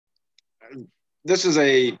this is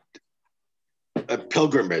a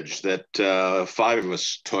pilgrimage that five of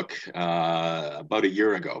us took about a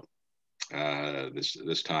year ago.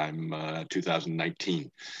 This time,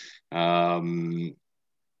 2019.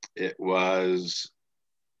 It was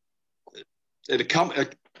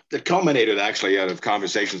it culminated actually out of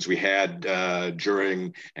conversations we had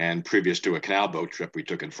during and previous to a canal boat trip we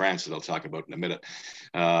took in France that I'll talk about in a minute.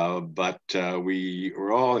 But we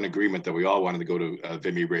were all in agreement that we all wanted to go to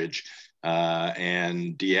Vimy Ridge,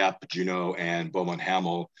 and Dieppe, Juno, and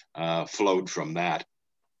Beaumont-Hamel flowed from that.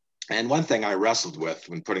 And one thing I wrestled with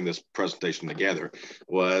when putting this presentation together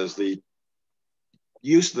was the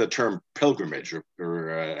use of the term pilgrimage,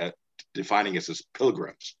 or defining us as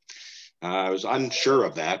pilgrims. I was unsure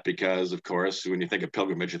of that because, of course, when you think of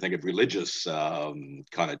pilgrimage, you think of religious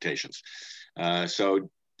connotations.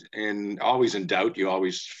 And always in doubt, you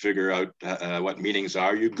always figure out what meanings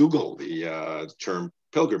are. You Google the term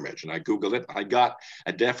pilgrimage, and I Googled it. I got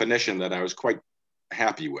a definition that I was quite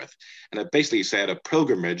happy with. And it basically said a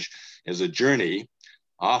pilgrimage is a journey,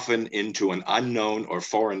 often into an unknown or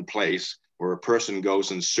foreign place, where a person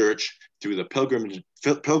goes in search through the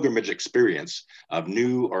pilgrimage experience of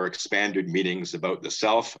new or expanded meanings about the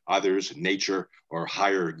self, others, nature, or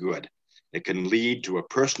higher good. It can lead to a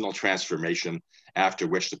personal transformation, after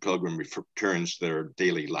which the pilgrim returns to their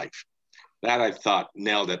daily life. That, I thought,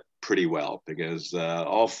 nailed it pretty well, because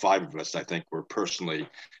all five of us, I think, were personally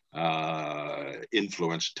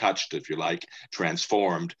influenced, touched, if you like,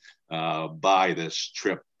 transformed by this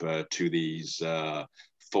trip to these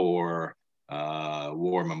four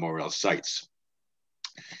war memorial sites.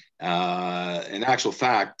 In actual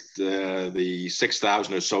fact, the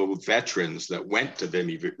 6,000 or so veterans that went to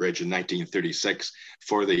Vimy Ridge in 1936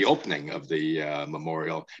 for the opening of the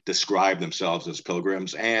memorial described themselves as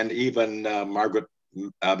pilgrims, and even Margaret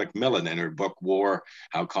Macmillan, in her book War,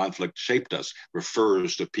 How Conflict Shaped Us,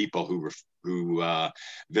 refers to people who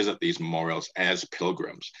visit these memorials as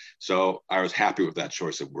pilgrims. So I was happy with that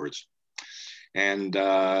choice of words. And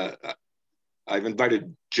I've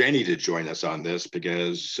invited Jenny to join us on this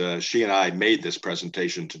because she and I made this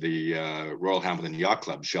presentation to the Royal Hamilton Yacht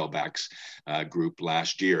Club Shellbacks group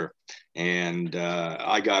last year. And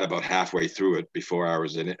I got about halfway through it before I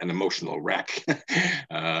was in an emotional wreck.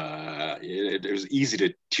 It was easy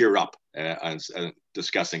to tear up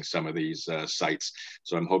discussing some of these sites.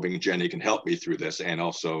 So I'm hoping Jenny can help me through this and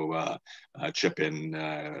also chip in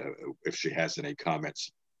if she has any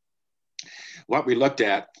comments. What we looked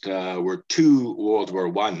at were two World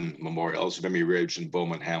War I memorials, Vimy Ridge and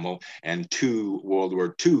Beaumont-Hamel, and two World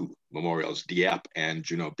War II memorials, Dieppe and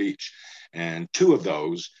Juno Beach. And two of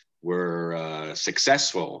those were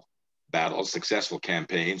successful battles, successful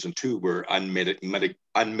campaigns, and two were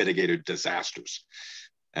unmitigated disasters.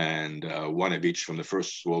 And one of each from the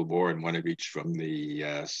First World War and one of each from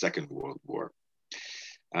the Second World War.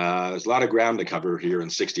 There's a lot of ground to cover here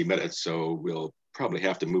in 60 minutes, so we'll probably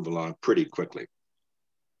have to move along pretty quickly.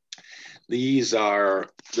 This is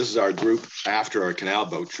our group after our canal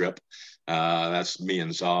boat trip. That's me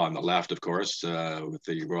and Zaw on the left, of course, with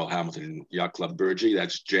the Royal Hamilton Yacht Club Burgee.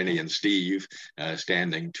 That's Jenny and Steve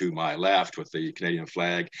standing to my left with the Canadian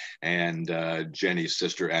flag, and Jenny's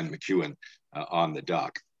sister, Anne McEwen, on the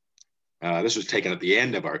dock. This was taken at the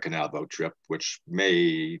end of our canal boat trip, which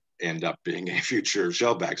may end up being a future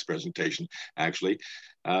Shellbacks presentation, actually.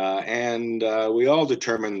 We all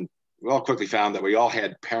quickly found that we all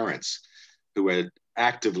had parents who had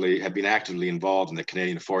been actively involved in the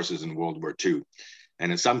Canadian forces in World War II.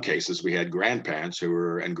 And in some cases, we had grandparents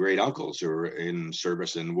and great uncles who were in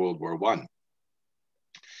service in World War I.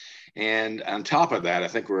 And on top of that, I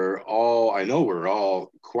think we're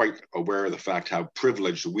all quite aware of the fact how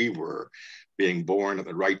privileged we were being born at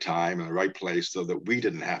the right time in the right place, so that we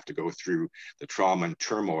didn't have to go through the trauma and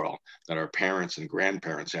turmoil that our parents and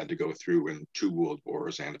grandparents had to go through in two world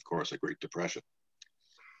wars and, of course, a Great Depression.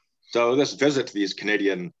 So this visit to these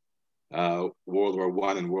Canadian World War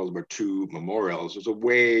I and World War II memorials was a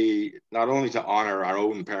way not only to honor our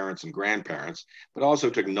own parents and grandparents, but also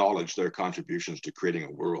to acknowledge their contributions to creating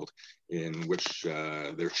a world in which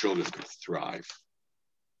their children could thrive.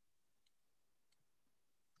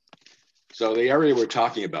 So the area we're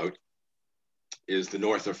talking about is the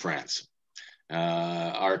north of France.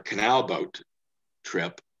 Our canal boat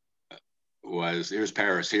trip here's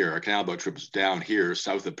Paris here. Our canal boat trip was down here,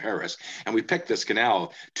 south of Paris. And we picked this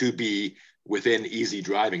canal to be within easy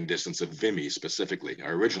driving distance of Vimy specifically.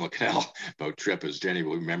 Our original canal boat trip, as Jenny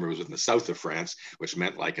will remember, was in the south of France, which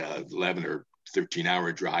meant like a 11 or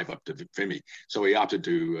 13-hour drive up to Vimy. So we opted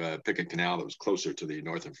to pick a canal that was closer to the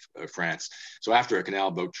north of France. So after a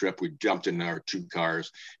canal boat trip, we jumped in our 2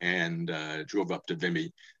 cars and drove up to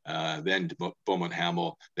Vimy, then to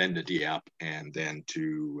Beaumont-Hamel, then to Dieppe, and then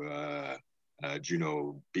to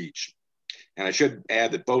Juno Beach. And I should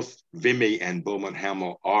add that both Vimy and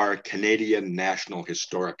Beaumont-Hamel are Canadian National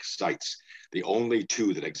Historic Sites, the only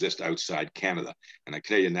 2 that exist outside Canada. And a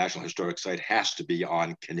Canadian National Historic Site has to be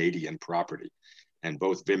on Canadian property. And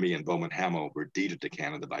both Vimy and Beaumont-Hamel were deeded to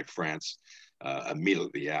Canada by France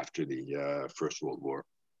immediately after the First World War.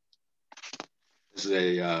 This is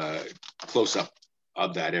a close-up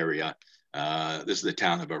of that area. This is the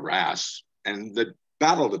town of Arras. And the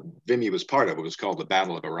battle that Vimy was part of, it was called the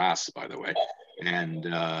Battle of Arras, by the way. And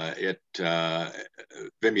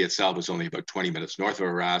Vimy itself was only about 20 minutes north of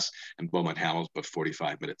Arras, and Beaumont-Hamel was about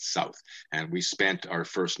 45 minutes south. And we spent our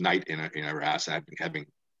first night in Arras, having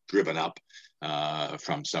driven up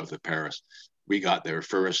from south of Paris. We got there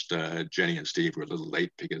first. Jenny and Steve were a little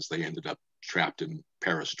late because they ended up trapped in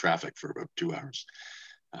Paris traffic for about 2 hours.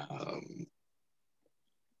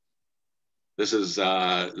 This is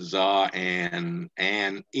Za and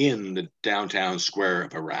Anne in the downtown square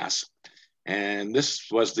of Arras. And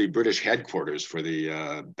this was the British headquarters for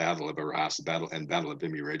the Battle of Arras, Battle of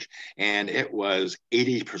Vimy Ridge. And it was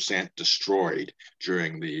 80% destroyed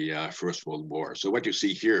during the First World War. So what you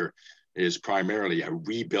see here is primarily a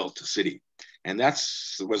rebuilt city. And that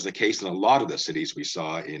was the case in a lot of the cities we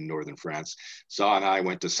saw in northern France. Za and I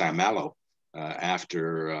went to Saint-Malo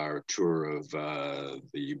after our tour of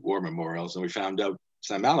the war memorials, and we found out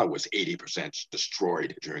Saint-Malo was 80%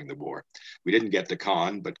 destroyed during the war. We didn't get to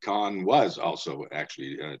Caen, but Caen was also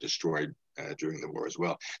actually destroyed during the war as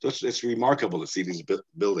well. So it's remarkable to see these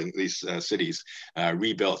cities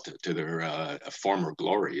rebuilt to their former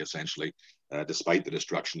glory, essentially, despite the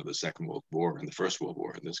destruction of the Second World War and the First World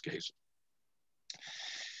War in this case.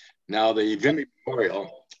 Now, the Vimy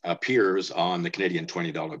Memorial appears on the Canadian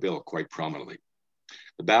 $20 bill quite prominently.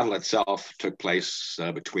 The battle itself took place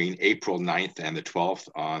between April 9th and the 12th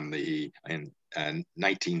in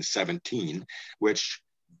 1917, which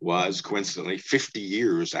was coincidentally 50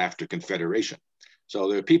 years after Confederation. So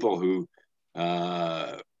there are people who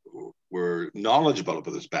were knowledgeable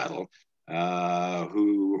about this battle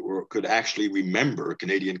who could actually remember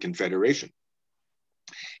Canadian Confederation.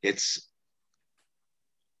 It's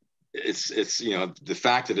the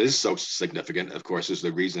fact that it is so significant, of course, is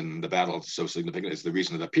the reason the battle is so significant, is the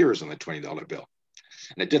reason it appears on the $20 bill.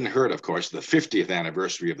 And it didn't hurt, of course, the 50th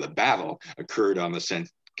anniversary of the battle occurred on the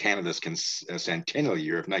Canada's centennial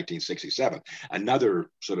year of 1967, another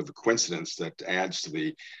sort of coincidence that adds to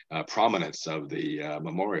the prominence of the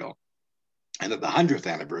memorial. And that the 100th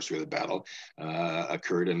anniversary of the battle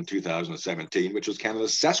occurred in 2017, which was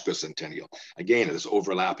Canada's sesquicentennial. Again, this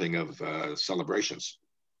overlapping of celebrations.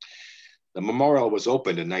 The memorial was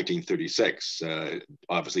opened in 1936,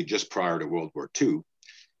 obviously just prior to World War II,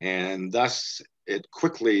 and thus it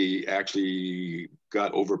quickly actually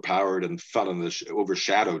got overpowered and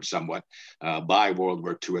overshadowed somewhat by World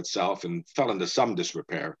War II itself, and fell into some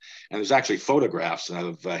disrepair. And there's actually photographs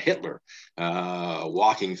of Hitler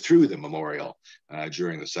walking through the memorial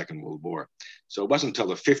during the Second World War. So it wasn't until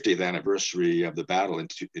the 50th anniversary of the battle in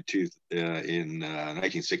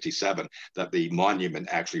 1967 that the monument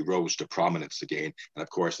actually rose to prominence again. And of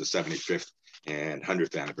course, the 75th and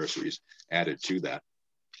 100th anniversaries added to that.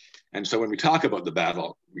 And so when we talk about the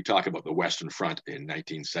battle, we talk about the Western Front in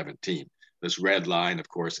 1917. This red line, of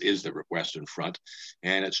course, is the Western Front,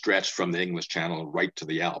 and it stretched from the English Channel right to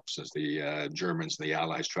the Alps as the Germans and the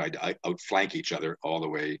Allies tried to outflank each other all the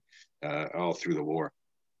way, all through the war.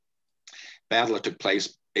 Battle took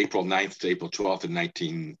place April 9th to April 12th in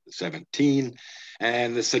 1917.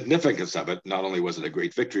 And the significance of it, not only was it a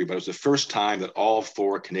great victory, but it was the first time that all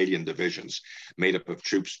 4 Canadian divisions, made up of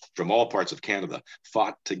troops from all parts of Canada,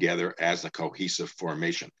 fought together as a cohesive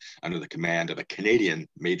formation under the command of a Canadian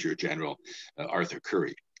Major General, Arthur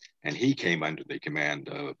Currie. And he came under the command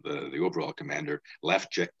of the overall commander,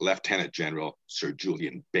 Lieutenant General Sir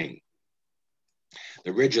Julian Byng.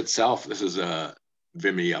 The ridge itself, this is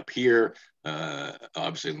Vimy up here,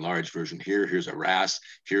 obviously enlarged version here. Here's Arras,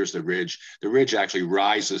 here's the ridge. The ridge actually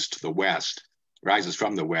rises to the west, rises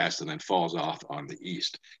from the west, and then falls off on the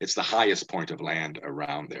east. It's the highest point of land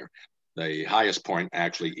around there. The highest point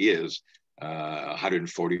actually is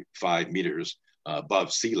 145 meters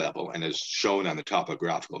above sea level, and is shown on the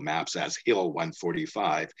topographical maps as Hill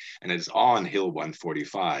 145, and it is on Hill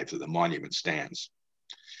 145 that the monument stands.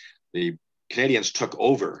 The Canadians took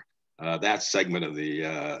over that segment of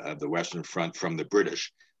the Western Front from the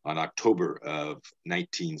British on October of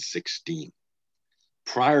 1916.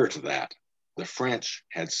 Prior to that, the French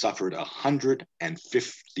had suffered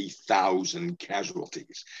 150,000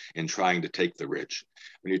 casualties in trying to take the ridge.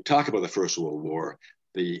 When you talk about the First World War,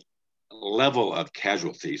 the level of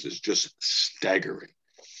casualties is just staggering.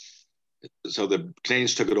 So the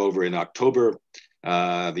Canadians took it over in October.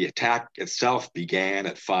 The attack itself began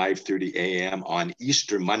at 5:30 a.m. on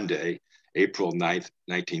Easter Monday, April 9th,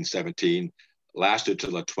 1917, lasted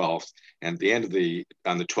till the 12th. And at the end of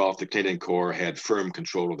on the 12th, the Canadian Corps had firm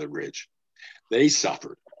control of the ridge. They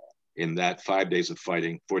suffered in that 4 days of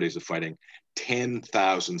fighting,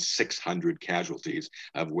 10,600 casualties,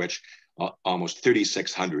 of which almost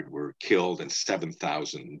 3,600 were killed and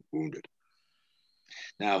 7,000 wounded.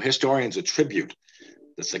 Now, historians attribute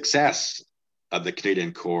the success of the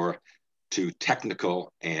Canadian Corps to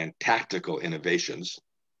technical and tactical innovations.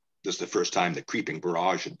 This is the first time the creeping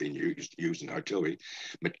barrage had been used in artillery,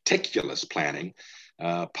 meticulous planning,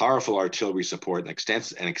 powerful artillery support,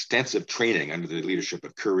 and extensive training under the leadership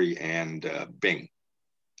of Currie and Byng.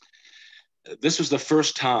 This was the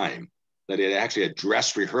first time that it actually had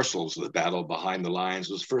dress rehearsals of the battle behind the lines.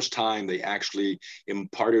 It was the first time they actually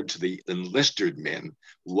imparted to the enlisted men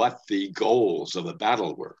what the goals of the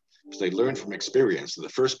battle were. Because they learned from experience that the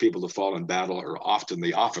first people to fall in battle are often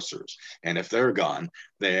the officers. And if they're gone,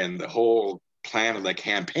 then the whole plan of the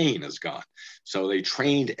campaign is gone. So they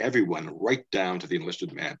trained everyone right down to the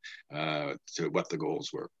enlisted man to what the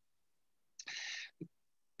goals were.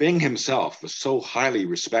 Byng himself was so highly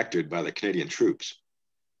respected by the Canadian troops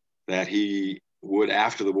that he would,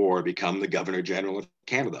 after the war, become the Governor General of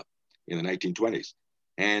Canada in the 1920s.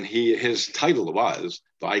 And his title was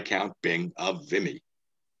Viscount Byng of Vimy.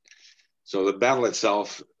 So the battle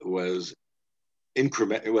itself was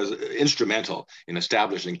instrumental in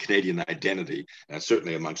establishing Canadian identity,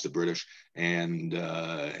 certainly amongst the British, and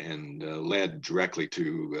led directly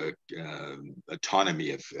to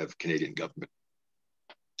autonomy of Canadian government.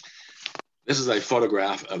 This is a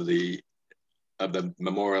photograph of the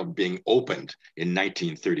memorial being opened in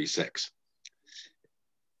 1936.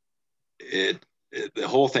 The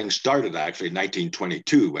whole thing started actually in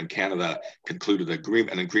 1922 when Canada concluded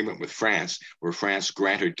an agreement with France, where France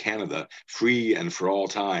granted Canada free and for all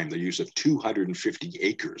time the use of 250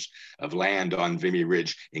 acres of land on Vimy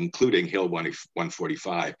Ridge, including Hill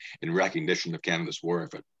 145, in recognition of Canada's war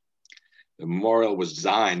effort. The memorial was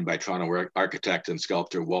designed by Toronto architect and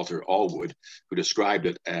sculptor Walter Allwood, who described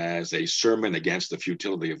it as a sermon against the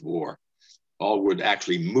futility of war. Allwood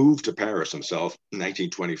actually moved to Paris himself in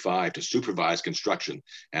 1925 to supervise construction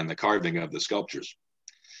and the carving of the sculptures.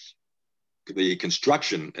 The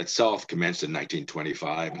construction itself commenced in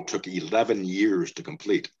 1925 and took 11 years to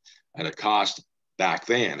complete at a cost back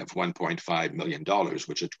then of $1.5 million,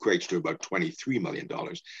 which equates to about $23 million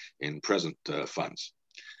in present funds.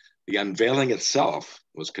 The unveiling itself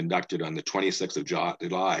was conducted on the 26th of July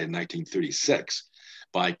in 1936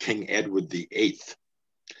 by King Edward VIII.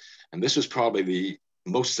 And this was probably the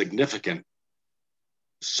most significant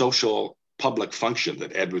social public function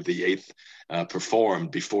that Edward VIII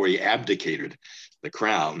performed before he abdicated the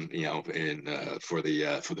crown, for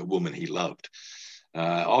the woman he loved.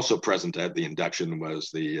 Also present at the induction was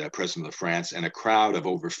the President of France and a crowd of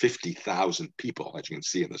over 50,000 people, as you can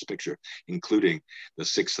see in this picture, including the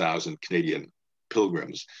 6,000 Canadian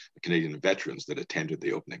Pilgrims, the Canadian veterans that attended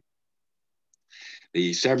the opening.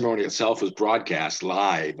 The ceremony itself was broadcast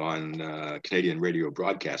live on Canadian Radio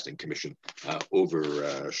Broadcasting Commission over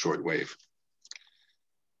shortwave.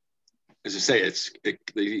 As I say,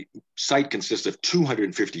 the site consists of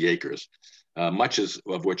 250 acres, much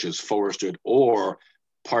of which is forested or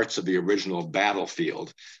parts of the original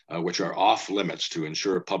battlefield, which are off limits to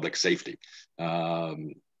ensure public safety.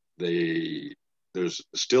 There's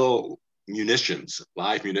still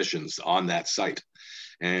live munitions on that site.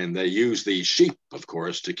 And they use the sheep, of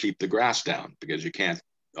course, to keep the grass down, because you can't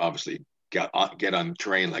obviously get on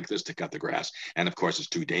terrain like this to cut the grass. And of course, it's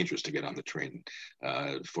too dangerous to get on the terrain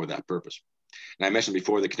for that purpose. And I mentioned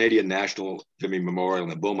before, the Canadian National Vimy Memorial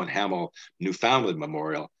and the Beaumont-Hamel Newfoundland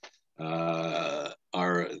Memorial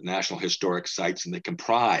are national historic sites, and they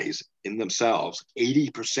comprise in themselves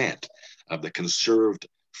 80% of the conserved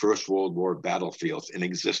First World War battlefields in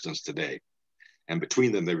existence today. And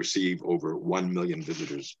between them, they receive over 1 million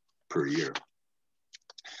visitors per year.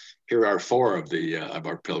 Here are 4 of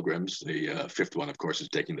our pilgrims. The fifth one, of course, is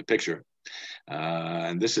taking the picture.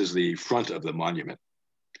 And this is the front of the monument.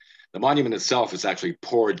 The monument itself is actually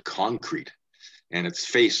poured concrete, and it's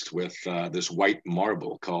faced with this white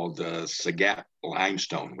marble called Sagat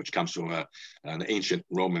limestone, which comes from an ancient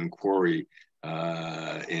Roman quarry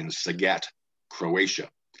in Sagat, Croatia.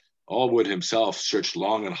 Allwood himself searched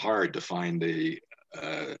long and hard to find a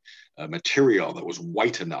material that was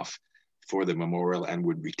white enough for the memorial and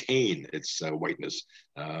would retain its whiteness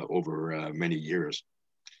over many years.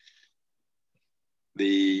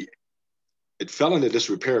 It fell into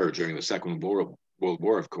disrepair during the Second World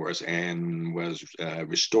War, of course, and was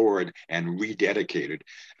restored and rededicated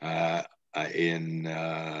in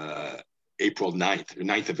April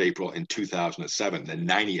 9th of April in 2007, the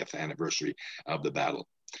 90th anniversary of the battle.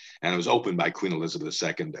 And it was opened by Queen Elizabeth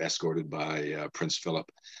II, escorted by Prince Philip.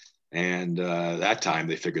 And that time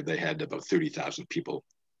they figured they had about 30,000 people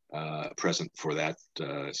present for that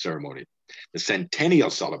ceremony. The centennial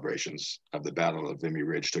celebrations of the Battle of Vimy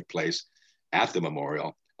Ridge took place at the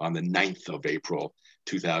memorial on the 9th of April,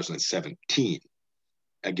 2017.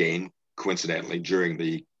 Again, coincidentally, during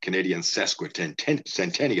the Canadian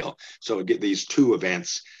sesquicentennial. So these two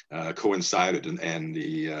events coincided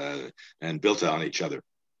and built on each other.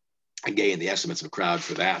 Again, the estimates of crowd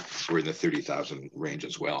for that were in the 30,000 range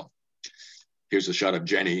as well. Here's a shot of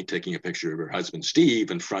Jenny taking a picture of her husband, Steve,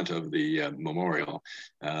 in front of the memorial.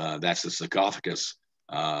 That's the sarcophagus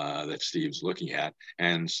that Steve's looking at.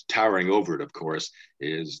 And towering over it, of course,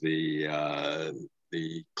 is the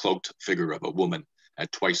cloaked figure of a woman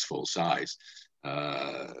at twice full size.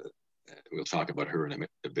 We'll talk about her in a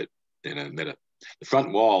minute. The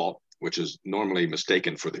front wall, which is normally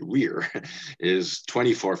mistaken for the rear, is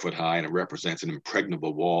 24 foot high, and it represents an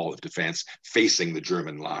impregnable wall of defense facing the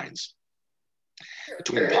German lines. The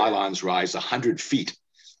twin pylons rise 100 feet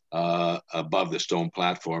above the stone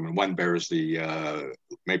platform, and one bears the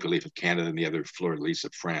maple leaf of Canada and the other fleur-de-lis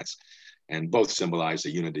of France, and both symbolize the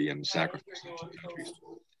unity and sacrifice of the countries.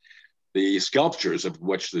 The sculptures, of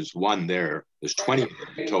which there's one there, there's 20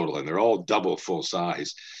 in total, and they're all double full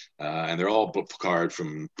size, and they're all carved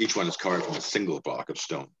from, each one is carved from a single block of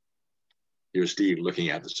stone. Here's Steve looking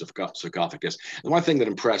at the sarcophagus. The one thing that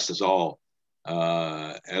impressed us all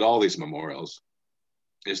at all these memorials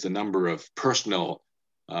is the number of personal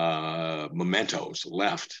mementos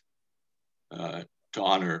left to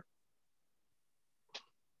honor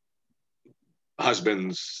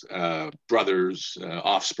husbands, brothers,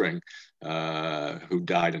 offspring who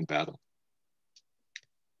died in battle.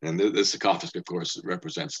 And the sarcophagus, of course,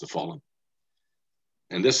 represents the fallen.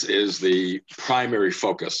 And this is the primary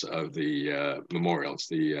focus of the memorial. It's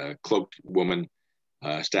the cloaked woman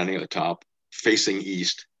standing at the top, facing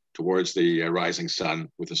east towards the rising sun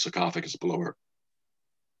with the sarcophagus below her.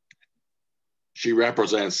 She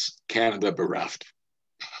represents Canada bereft.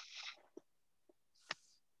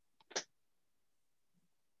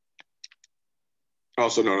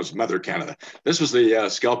 Also known as Mother Canada. This was the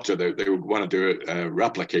sculpture that they wanted to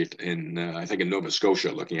replicate in, I think, in Nova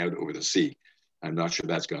Scotia, looking out over the sea. I'm not sure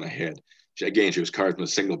that's gone ahead. Again, she was carved in a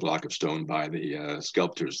single block of stone by the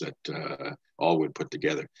sculptors that Allwood put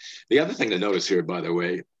together. The other thing to notice here, by the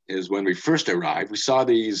way, is when we first arrived, we saw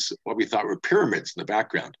these, what we thought were pyramids in the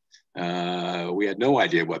background. We had no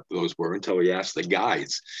idea what those were until we asked the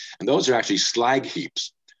guides. And those are actually slag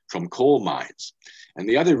heaps from coal mines. And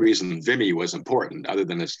the other reason Vimy was important, other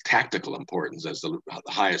than its tactical importance as the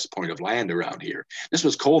highest point of land around here, this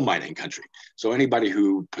was coal mining country. So anybody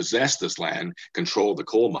who possessed this land controlled the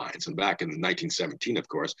coal mines. And back in 1917, of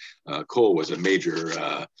course, coal was a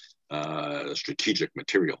major strategic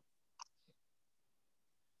material.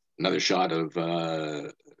 Another shot of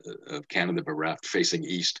Canada bereft facing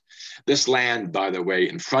east. This land, by the way,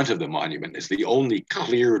 in front of the monument is the only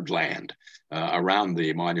cleared land around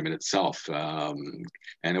the monument itself. And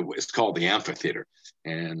it's called the amphitheater.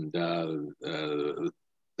 And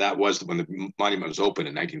that was when the monument was opened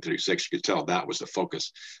in 1936. You could tell that was the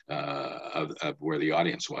focus of where the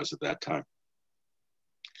audience was at that time.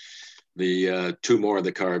 The two more of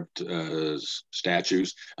the carved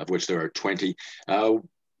statues, of which there are 20.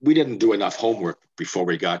 We didn't do enough homework before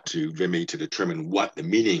we got to Vimy to determine what the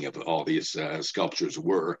meaning of all these sculptures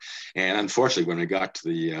were. And unfortunately, when we got to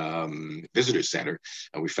the visitor center,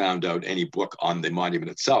 we found out any book on the monument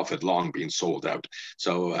itself had long been sold out.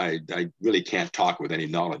 So I really can't talk with any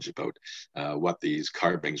knowledge about what these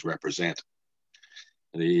carvings represent.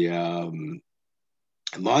 The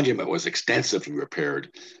monument was extensively repaired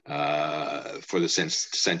for the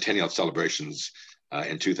centennial celebrations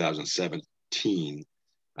in 2017.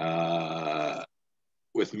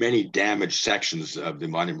 With many damaged sections of the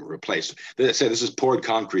monument replaced. They say this is poured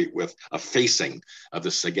concrete with a facing of the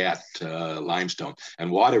Sagat limestone, and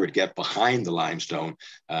water would get behind the limestone,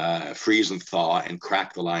 freeze and thaw and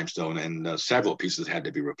crack the limestone, and several pieces had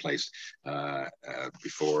to be replaced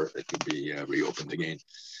before it could be reopened again.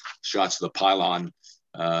 Shots of the pylon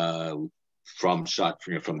from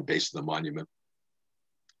the base of the monument.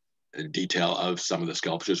 detail of some of the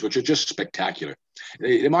sculptures, which are just spectacular.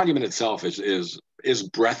 The monument itself is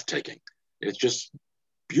breathtaking. It's just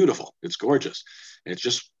beautiful. It's gorgeous. It's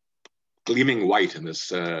just gleaming white in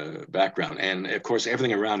this background. And of course,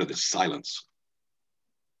 everything around it is silence.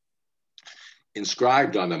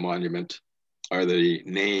 Inscribed on the monument are the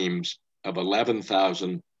names of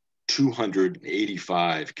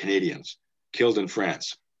 11,285 Canadians killed in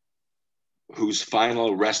France, whose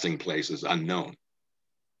final resting place is unknown.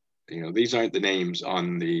 You know, these aren't the names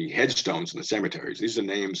on the headstones in the cemeteries. These are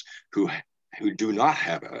names who do not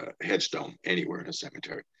have a headstone anywhere in a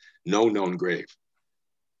cemetery. No known grave.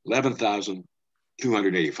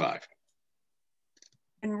 11,285.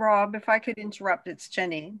 And Rob, if I could interrupt, it's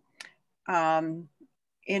Jenny. In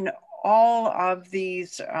all of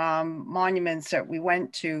these monuments that we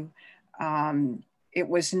went to, it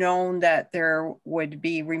was known that there would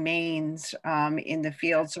be remains in the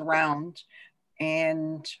fields around,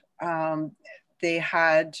 and they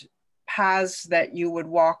had paths that you would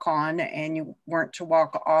walk on, and you weren't to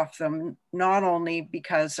walk off them, not only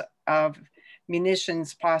because of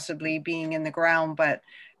munitions possibly being in the ground, but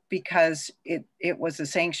because it was a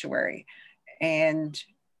sanctuary. And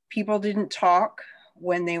people didn't talk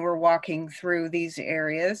when they were walking through these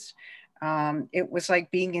areas. It was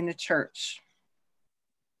like being in a church.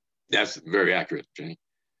 That's very accurate, Jenny.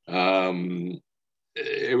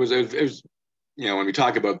 It was, you know, when we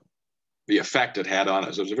talk about the effect it had on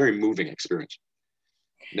us, it was a very moving experience.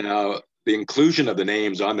 Now, the inclusion of the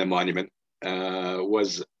names on the monument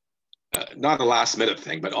was not a last minute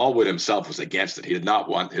thing, but Allwood himself was against it. He did not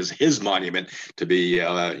want his monument to be,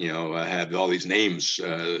 have all these names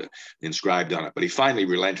inscribed on it. But he finally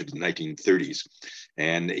relented in the 1930s.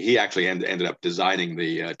 And he actually ended up designing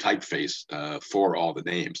the typeface for all the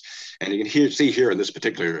names. And you can see here in this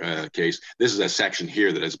particular case, this is a section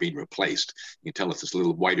here that has been replaced. You can tell it's a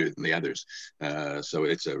little whiter than the others. So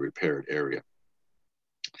it's a repaired area.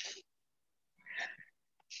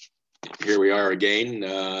 Here we are again.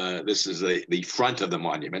 This is the front of the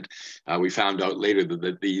monument. We found out later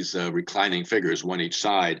that these reclining figures, one each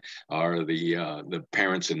side, are the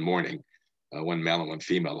parents in mourning, one male and one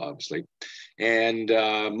female, obviously. And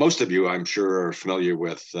most of you, I'm sure, are familiar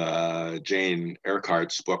with Jane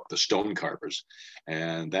Urquhart's book, The Stone Carvers.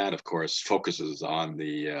 And that, of course, focuses on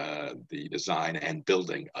the design and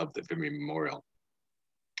building of the Vimy Memorial.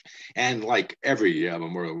 And like every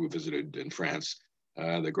memorial we visited in France,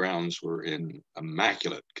 the grounds were in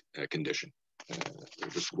immaculate condition. They're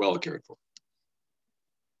just well cared for.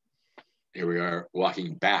 Here we are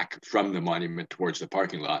walking back from the monument towards the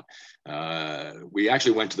parking lot. We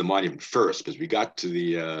actually went to the monument first because we got to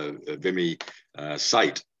the Vimy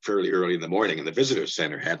site fairly early in the morning, and the visitor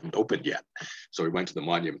center hadn't opened yet. So we went to the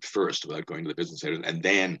monument first without going to the business center, and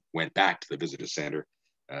then went back to the visitor center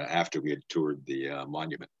after we had toured the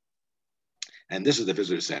monument. And this is the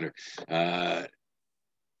visitor center.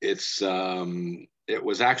 It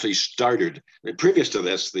was actually started, previous to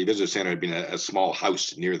this, the visitor center had been a small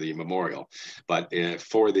house near the memorial, but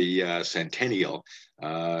for the centennial,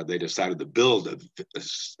 they decided to build a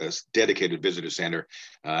dedicated visitor center,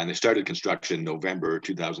 and they started construction in November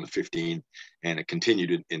 2015, and it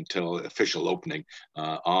continued until official opening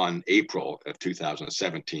on April of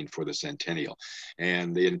 2017 for the centennial.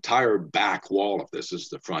 And the entire back wall of this is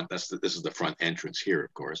the front. This is the front entrance here,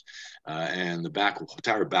 of course, and the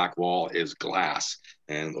entire back wall is glass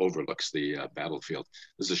and overlooks the battlefield.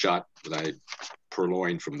 This is a shot that I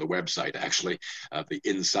purloined from the website, actually, of the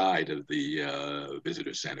inside of the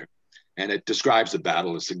visitor center. And it describes the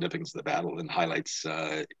battle, the significance of the battle, and highlights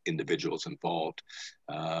individuals involved.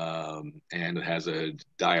 And it has a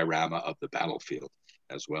diorama of the battlefield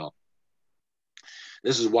as well.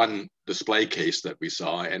 This is one display case that we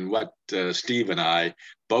saw, and what Steve and I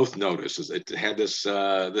both noticed is it had this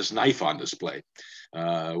knife on display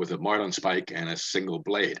with a marlin spike and a single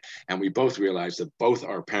blade. And we both realized that both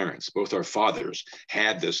our parents, both our fathers,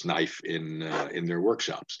 had this knife in their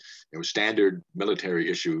workshops. It was standard military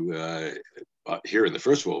issue here in the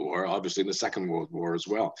First World War, obviously in the Second World War as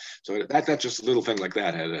well. So that just a little thing like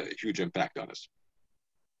that had a huge impact on us.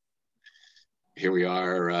 Here we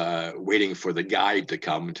are waiting for the guide to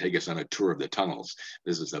come and take us on a tour of the tunnels.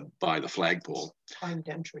 This is by the flagpole. Timed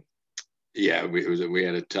entry. Yeah, we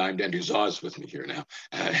had a timed entry. Zaw's with me here now.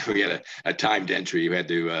 We had a timed entry. You had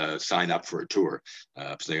to sign up for a tour.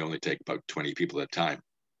 So they only take about 20 people at a time.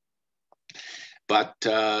 But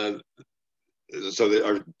so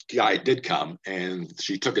our guide did come, and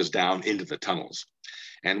she took us down into the tunnels.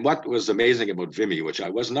 And what was amazing about Vimy, which I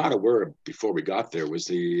was not aware of before we got there, was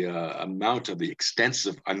the amount of the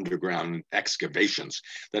extensive underground excavations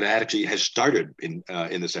that actually has started in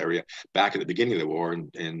this area back at the beginning of the war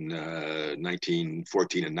in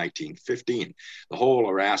 1914 and 1915. The whole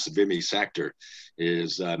Arras Vimy sector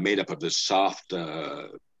is made up of this soft,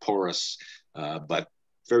 porous, but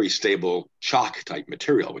very stable chalk type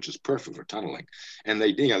material, which is perfect for tunneling. And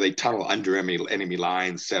they tunnel under enemy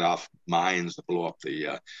lines, set off mines to blow up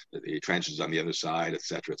the trenches on the other side, et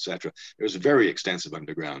cetera, et cetera. There was very extensive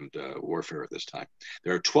underground warfare at this time.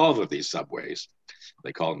 There are 12 of these subways.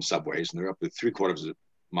 They call them subways, and they're up to 3/4 of a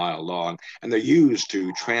mile long, and they're used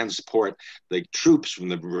to transport the troops from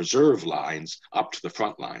the reserve lines up to the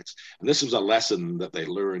front lines. And this was a lesson that they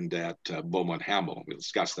learned at Beaumont-Hamel. We'll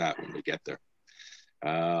discuss that when we get there.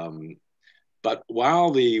 But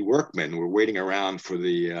while the workmen were waiting around for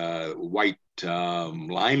the white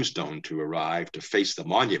limestone to arrive to face the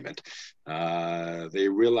monument, they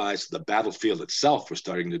realized the battlefield itself was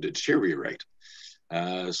starting to deteriorate.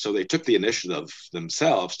 So they took the initiative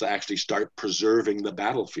themselves to actually start preserving the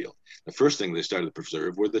battlefield. The first thing they started to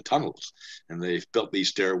preserve were the tunnels. And they built these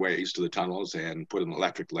stairways to the tunnels and put in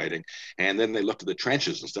electric lighting. And then they looked at the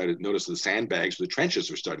trenches and started to notice the sandbags. The trenches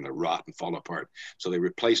were starting to rot and fall apart. So they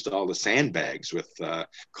replaced all the sandbags with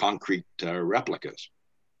concrete replicas.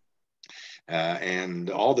 And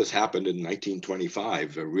all this happened in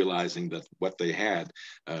 1925, realizing that what they had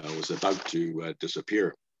was about to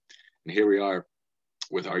disappear. And here we are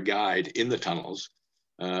with our guide in the tunnels.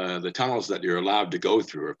 The tunnels that you're allowed to go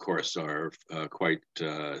through, of course, are quite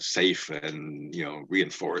safe and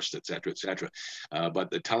reinforced, et cetera, et cetera.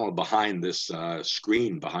 But the tunnel behind this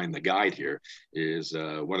screen behind the guide here is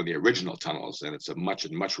one of the original tunnels, and it's a much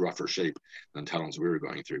rougher shape than tunnels we were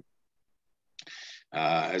going through.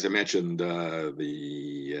 As I mentioned,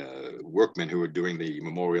 the workmen who were doing the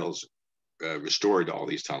memorials restored all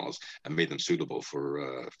these tunnels and made them suitable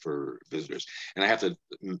for visitors. And I have to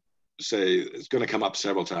say, it's going to come up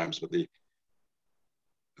several times, but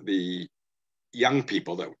the young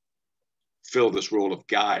people that fill this role of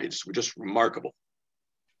guides were just remarkable.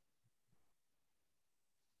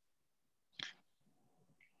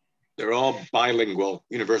 They're all bilingual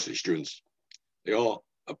university students. They all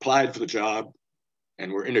applied for the job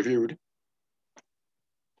and were interviewed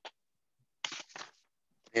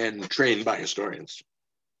and trained by historians.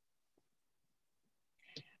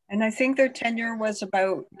 And I think their tenure was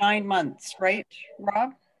about 9 months, right,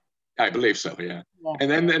 Rob? I believe so, yeah. And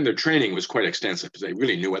then their training was quite extensive because they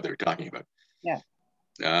really knew what they were talking about. Yeah.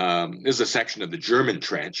 This is a section of the German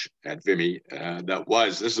trench at Vimy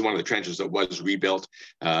this is one of the trenches that was rebuilt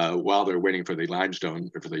while they're waiting for the limestone,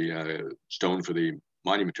 or for the stone for the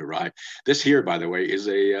monument to arrive. This here, by the way, is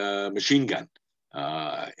a machine gun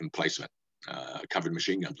emplacement. Covered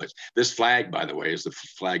machine gun place. This flag, by the way, is the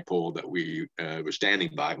flagpole that we were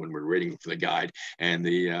standing by when we were waiting for the guide, and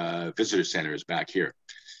the visitor center is back here.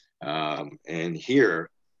 And here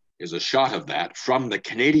is a shot of that from the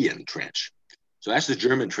Canadian trench. So that's the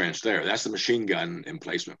German trench there. That's the machine gun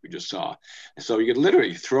emplacement we just saw. And so you could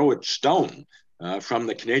literally throw a stone from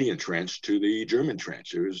the Canadian trench to the German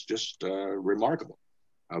trench. It was just remarkable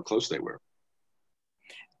how close they were.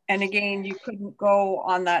 And again, you couldn't go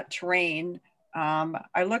on that terrain.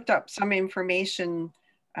 I looked up some information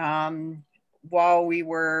while we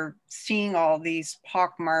were seeing all these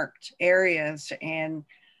pockmarked areas. And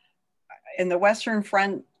in the Western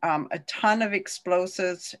Front, a ton of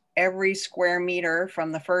explosives every square meter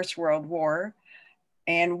from the First World War,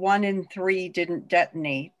 and 1 in 3 didn't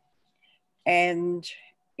detonate. And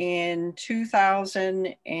in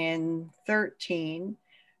 2013,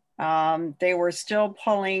 they were still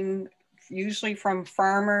pulling, usually from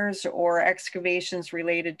farmers or excavations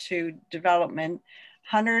related to development,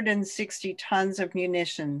 160 tons of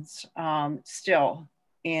munitions still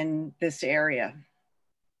in this area.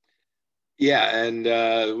 Yeah, and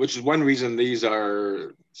which is one reason these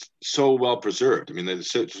are so well preserved. I mean, they're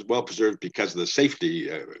so well preserved because of the safety,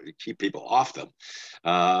 keep people off them.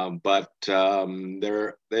 But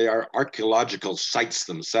they are archaeological sites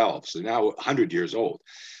themselves. They're now 100 years old.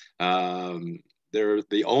 They're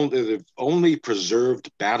the only preserved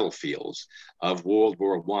battlefiels of World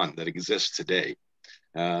War I that exist today.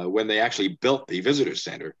 When they actually built the visitor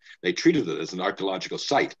center, they treated it as an archaeological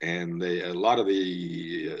site, and a lot of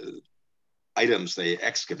the items they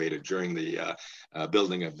excavated during the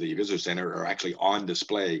building of the visitor center are actually on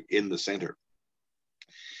display in the center.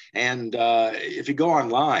 And if you go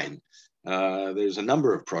online, there's a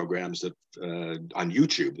number of programs that on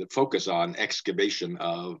YouTube that focus on excavation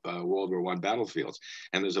of World War I battlefields.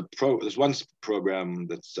 And there's one program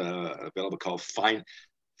that's available called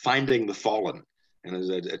Finding the Fallen. And there's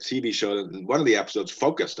a TV show, and one of the episodes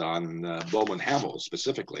focused on Beaumont-Hamel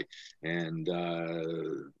specifically, and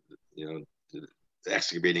the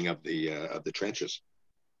excavating of the trenches.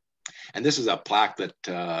 And this is a plaque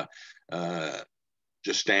that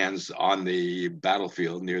just stands on the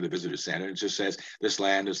battlefield near the visitor center. It just says, "This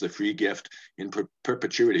land is the free gift in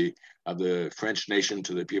perpetuity of the French nation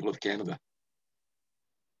to the people of Canada."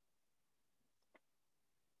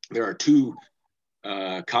 There are two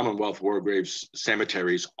Commonwealth War Graves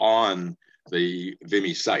cemeteries on the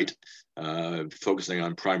Vimy site, focusing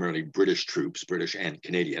on primarily British troops, British and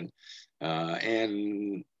Canadian,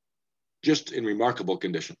 and just in remarkable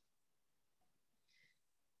condition.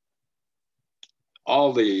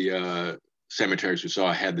 All the cemeteries we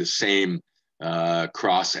saw had the same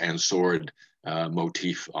cross and sword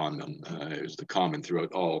motif on them. It was the common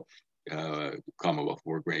throughout all Commonwealth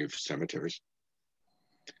War Grave cemeteries.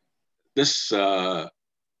 This is a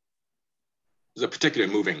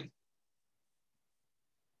particularly moving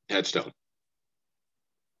headstone.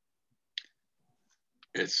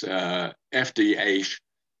 It's FDH,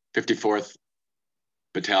 54th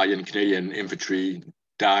Battalion, Canadian Infantry,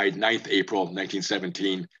 died 9th April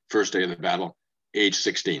 1917, first day of the battle, age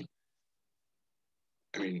 16.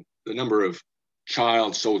 I mean, the number of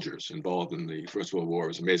child soldiers involved in the First World War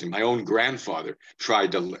was amazing. My own grandfather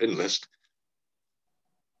tried to enlist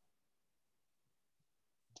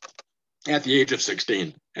at the age of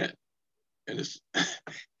 16, and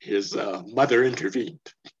his mother intervened.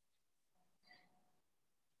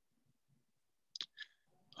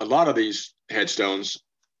 A lot of these headstones,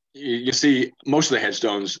 you see, most of the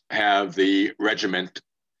headstones have the regiment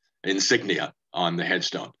insignia on the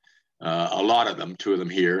headstone. A lot of them, two of them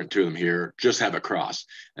here and two of them here, just have a cross,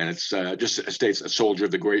 and it's just states "a soldier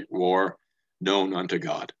of the Great War, known unto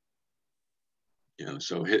God."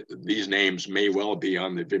 So these names may well be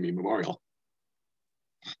on the Vimy Memorial.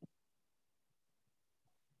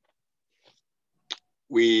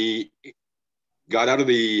 We got out of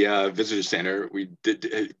the visitor center. We did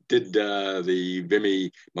the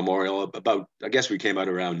Vimy Memorial about, I guess we came out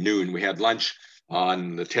around noon. We had lunch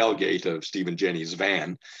on the tailgate of Steve and Jenny's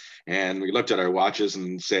van, and we looked at our watches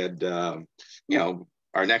and said,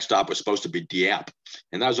 our next stop was supposed to be Dieppe,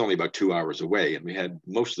 and that was only about 2 hours away, and we had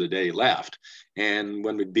most of the day left. And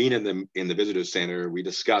when we'd been in the visitor center, we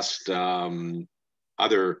discussed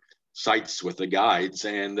other sites with the guides,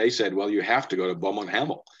 and they said, well, you have to go to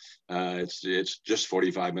Beaumont-Hamel. It's just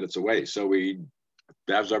 45 minutes away. So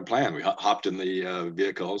that was our plan. We hopped in the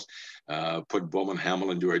vehicles, put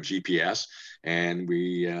Beaumont-Hamel into our GPS, and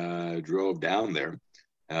we drove down there.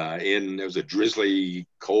 It was a drizzly,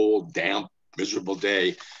 cold, damp, miserable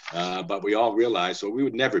day, but we all realized, we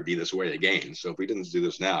would never be this way again. So if we didn't do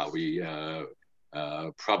this now, we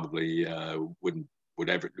probably would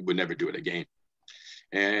never do it again.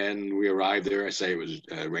 And we arrived there. I say it was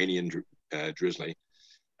rainy and drizzly.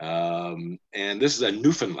 And this is a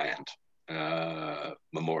Newfoundland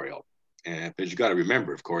memorial. And but you got to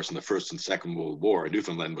remember, of course, in the First and Second World War,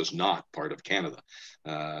 Newfoundland was not part of Canada.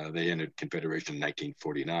 They entered Confederation in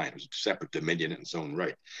 1949. It was a separate dominion in its own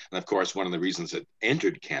right. And of course, one of the reasons it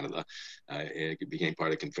entered Canada, it became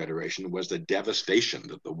part of Confederation, was the devastation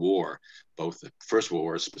that the war, both the First World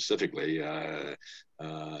War specifically,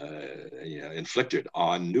 inflicted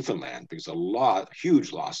on Newfoundland, because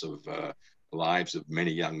huge loss of lives of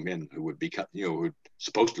many young men who would become, who were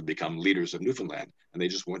supposed to become leaders of Newfoundland, and they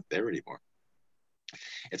just weren't there anymore.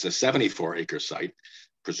 It's a 74-acre site,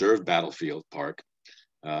 preserved battlefield park.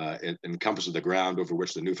 It encompasses the ground over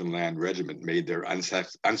which the Newfoundland Regiment made their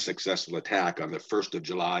unsuccessful attack on the 1st of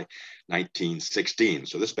July, 1916.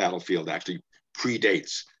 So this battlefield actually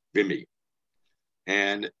predates Vimy.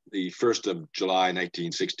 And the 1st of July,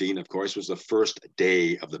 1916, of course, was the first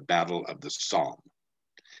day of the Battle of the Somme.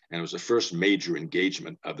 And it was the first major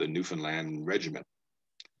engagement of the Newfoundland Regiment.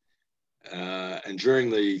 And during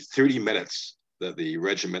the 30 minutes that the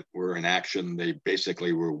regiment were in action, they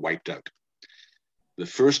basically were wiped out. The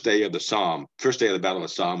first day of the Battle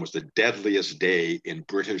of Somme was the deadliest day in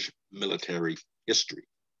British military history.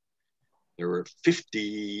 There were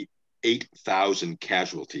 58,000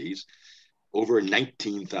 casualties, over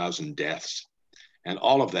 19,000 deaths, and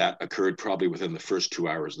all of that occurred probably within the first 2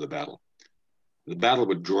 hours of the battle. The battle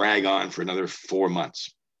would drag on for another 4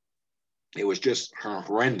 months. It was just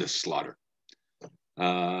horrendous slaughter.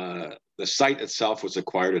 The site itself was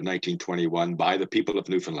acquired in 1921 by the people of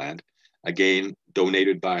Newfoundland, again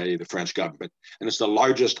donated by the French government, and it's the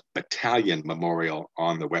largest battalion memorial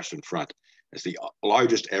on the Western Front. It's the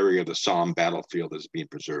largest area of the Somme battlefield that is being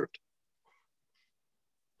preserved.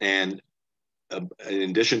 And in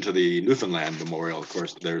addition to the Newfoundland Memorial, of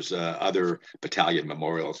course, there's other battalion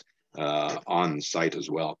memorials on site as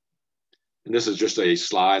well. And this is just a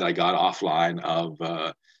slide I got offline of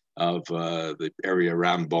the area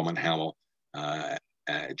around Beaumont-Hamel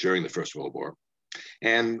during the First World War.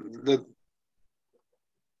 And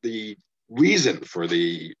the reason for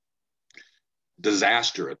the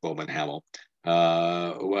disaster at Beaumont-Hamel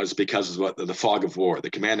was because of the fog of war.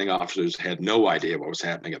 The commanding officers had no idea what was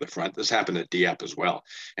happening at the front. This happened at Dieppe as well,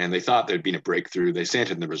 and they thought there'd been a breakthrough. They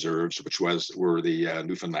sent in the reserves, which were the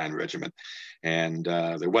Newfoundland Regiment, and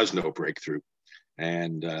there was no breakthrough,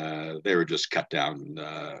 and they were just cut down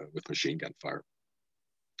with machine gun fire.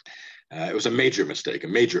 It was a major mistake, a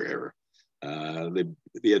major error.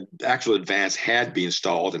 The actual advance had been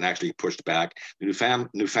stalled and actually pushed back. The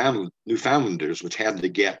Newfoundlanders, which had to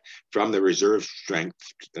get from the reserve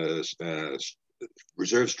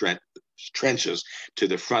trenches to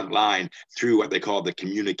the front line through what they called the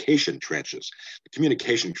communication trenches. The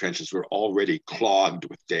communication trenches were already clogged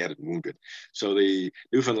with dead and wounded. So the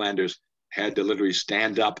Newfoundlanders had to literally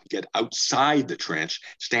stand up, get outside the trench,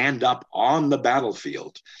 stand up on the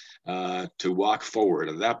battlefield to walk forward.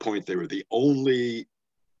 At that point, they were the only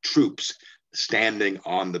troops standing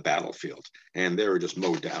on the battlefield, and they were just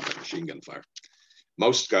mowed down by machine gun fire.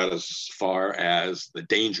 Most got as far as the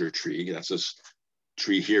danger tree. That's this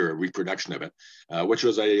tree here, a reproduction of it, which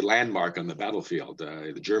was a landmark on the battlefield.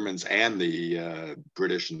 The Germans and the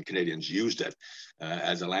British and Canadians used it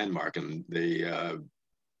as a landmark, and the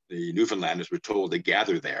Newfoundlanders were told to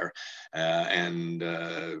gather there and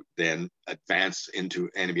then advance into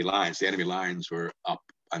enemy lines. The enemy lines were up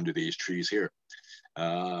under these trees here.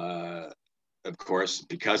 Of course,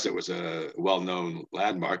 because it was a well-known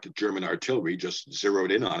landmark, German artillery just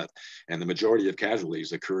zeroed in on it, and the majority of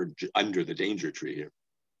casualties occurred under the danger tree here.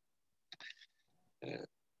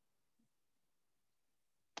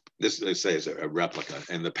 This, I say, is a replica,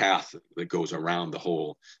 and the path that goes around the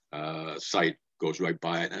whole site goes right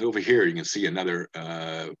by it. And over here, you can see another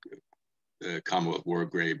Commonwealth War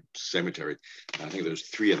Grave cemetery. I think there's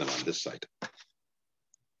 3 of them on this site.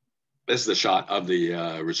 This is a shot of the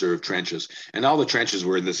reserve trenches. And all the trenches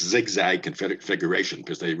were in this zigzag configuration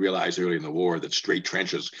because they realized early in the war that straight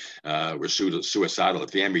trenches were suicidal. If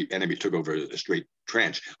the enemy took over a straight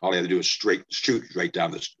trench, all they had to do was shoot right down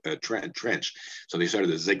the trench. So they started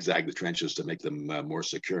to zigzag the trenches to make them more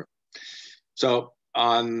secure. So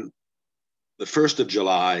on the 1st of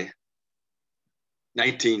July,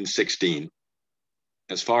 1916,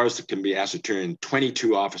 as far as it can be ascertained,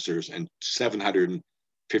 22 officers and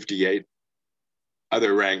 758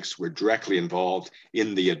 other ranks were directly involved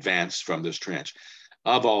in the advance from this trench.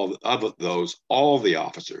 Of those, all the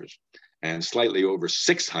officers and slightly over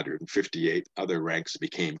 658 other ranks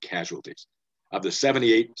became casualties. Of the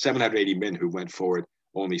 780 men who went forward,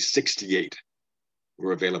 only 68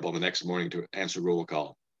 were available the next morning to answer roll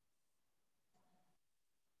call.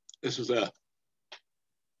 This was a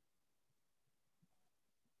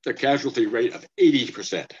casualty rate of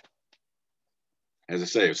 80%. As I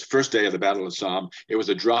say, it was the first day of the Battle of Somme. It was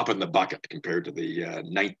a drop in the bucket compared to the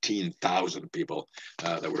 19,000 people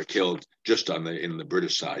that were killed just in the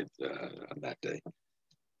British side on that day.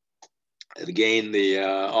 And again,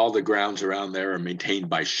 all the grounds around there are maintained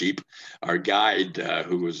by sheep. Our guide,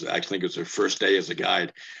 who was, I think it was her first day as a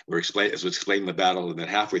guide, was explaining the battle, and then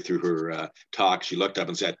halfway through her talk, she looked up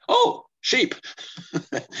and said, "Oh, sheep!"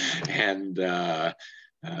 and they're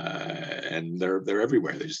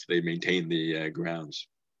everywhere. They maintain the grounds.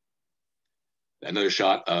 Another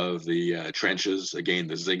shot of the trenches, again,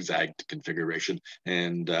 the zigzag configuration.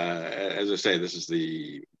 And as I say, this is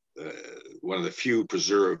one of the few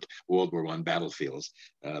preserved World War I battlefields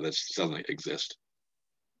that still exist.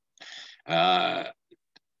 During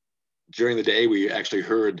the day, we actually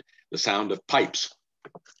heard the sound of pipes.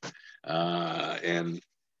 And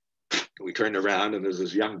we turned around, and there's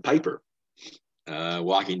this young piper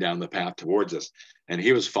walking down the path towards us. And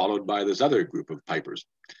he was followed by this other group of pipers.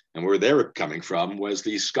 And where they were coming from was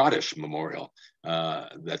the Scottish memorial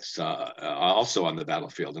that's also on the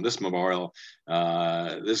battlefield. And this memorial,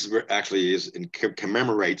 this actually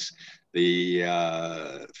commemorates the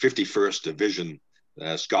 51st Division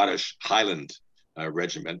Scottish Highland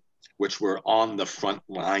Regiment, which were on the front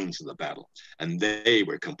lines of the battle. And they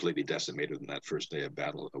were completely decimated in that first day of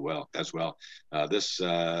battle as well. This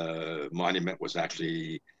monument was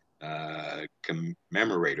actually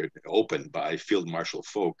opened by Field Marshal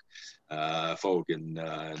Fogg in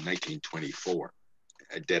 1924,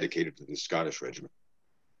 dedicated to the Scottish Regiment.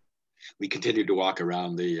 We continued to walk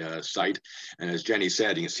around the site, and as Jenny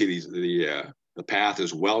said, you can see the path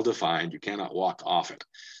is well defined. You cannot walk off it.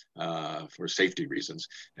 for safety reasons.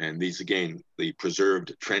 And these, again, the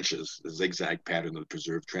preserved trenches, the zigzag pattern of the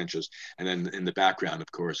preserved trenches. And then in the background,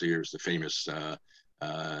 of course, here's the famous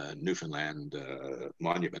Newfoundland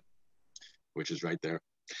monument, which is right there.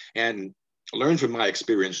 And learn from my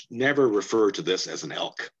experience, never refer to this as an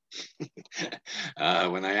elk.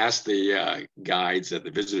 When I asked the guides at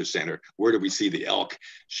the visitor center, where do we see the elk?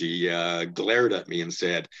 She glared at me and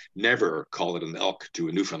said, never call it an elk to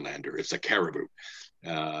a Newfoundlander. It's a caribou.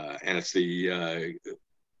 And it's the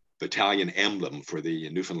battalion emblem for the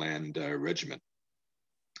Newfoundland Regiment.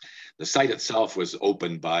 The site itself was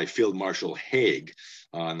opened by Field Marshal Haig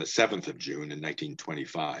on the 7th of June in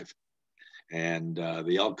 1925. And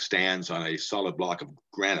the elk stands on a solid block of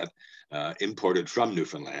granite imported from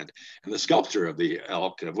Newfoundland. And the sculptor of the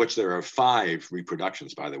elk, of which there are 5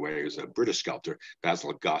 reproductions, by the way, is a British sculptor,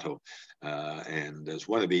 Basil Gatto. And there's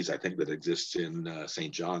one of these, I think, that exists in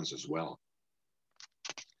St. John's as well.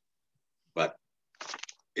 But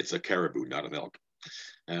it's a caribou, not an elk.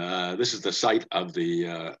 This is the site of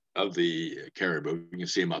the caribou. You can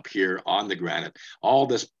see them up here on the granite. All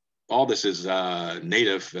this is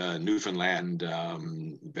native Newfoundland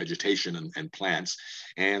vegetation and plants,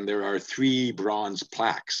 and there are 3 bronze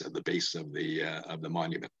plaques at the base of the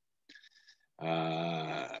monument.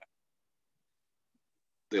 The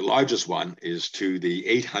largest one is to the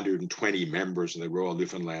 820 members of the Royal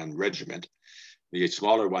Newfoundland Regiment. The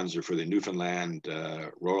smaller ones are for the Newfoundland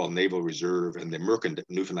Royal Naval Reserve and the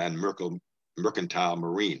Newfoundland Mercantile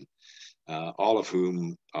Marine. All of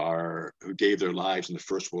whom who gave their lives in the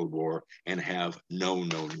First World War and have no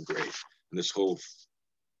known grave. And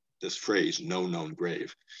this phrase, no known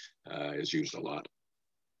grave, is used a lot.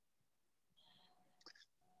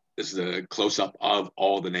 This is a close-up of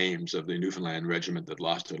all the names of the Newfoundland Regiment that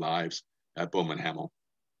lost their lives at Beaumont-Hamel,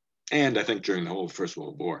 and I think during the whole First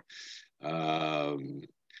World War.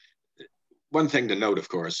 One thing to note, of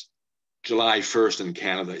course, July 1st in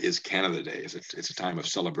Canada is Canada Day. It's a time of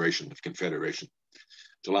celebration of Confederation.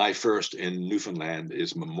 July 1st in Newfoundland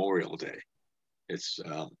is Memorial Day. It's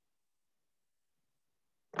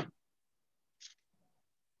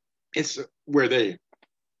where they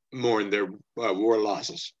mourn their war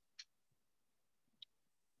losses.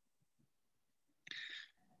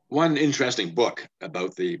 One interesting book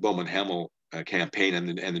about the Beaumont-Hamel campaign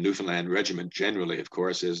and the Newfoundland Regiment generally, of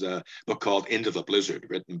course, is a book called Into the Blizzard,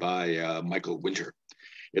 written by Michael Winter.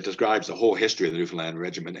 It describes the whole history of the Newfoundland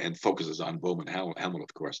Regiment and focuses on Beaumont-Hamel,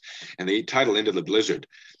 of course. And the title Into the Blizzard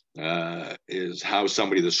is how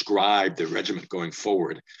somebody described the regiment going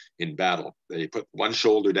forward in battle. They put one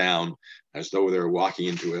shoulder down as though they were walking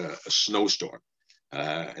into a snowstorm.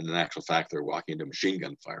 And in actual fact, they're walking into machine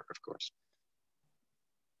gun fire, of course.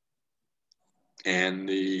 And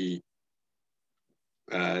the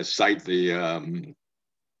site, the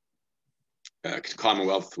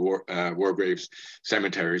Commonwealth war graves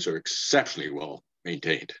cemeteries are exceptionally well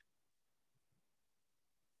maintained.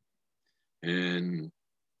 And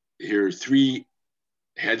here are 3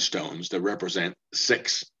 headstones that represent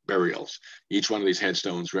 6 burials. Each one of these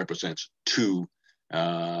headstones represents 2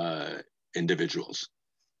 individuals.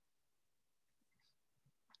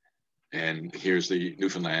 And here's the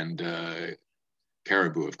Newfoundland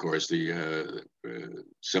caribou, of course, the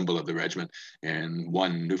symbol of the regiment, and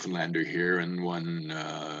 1 Newfoundlander here and 1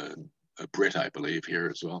 a Brit, I believe, here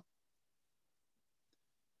as well.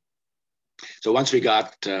 So once we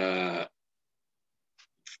were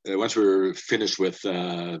finished with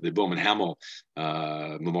the Beaumont-Hamel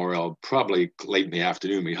memorial, probably late in the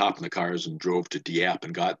afternoon, we hopped in the cars and drove to Dieppe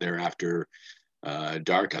and got there after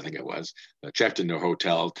dark, I think it was. Checked into a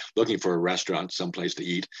hotel, looking for a restaurant, someplace to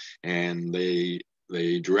eat, and they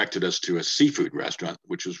directed us to a seafood restaurant,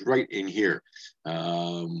 which was right in here.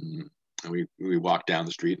 And we walked down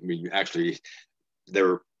the street, and we actually they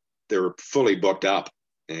were fully booked up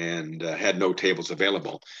and had no tables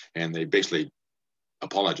available, and they basically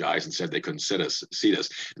apologized and said they couldn't seat us.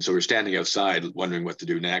 And so we're standing outside wondering what to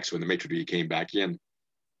do next when the maitre d' came back in.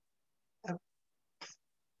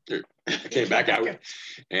 Came back out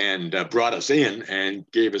and brought us in and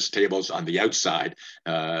gave us tables on the outside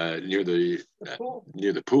near the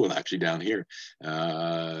pool, actually, down here,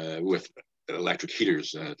 with electric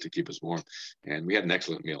heaters to keep us warm. And we had an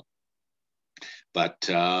excellent meal. But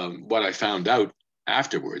what I found out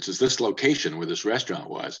afterwards is this location where this restaurant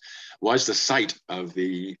was the site of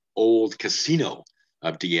the old casino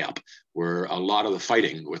of Dieppe, where a lot of the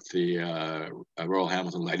fighting with the Royal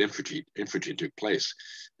Hamilton Light Infantry took place.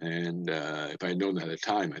 And if I had known that at the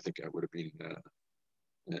time, I think I would have been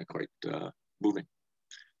quite moving.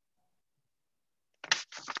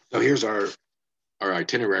 So here's our our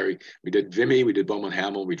itinerary. We did Vimy, we did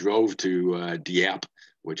Beaumont-Hamel, we drove to Dieppe,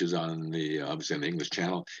 which is on the obviously on the English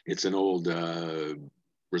Channel. It's an old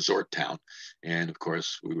resort town, and of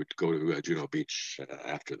course we would go to Juno Beach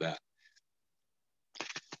after that.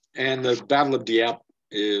 And the Battle of Dieppe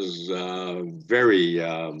is very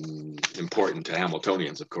important to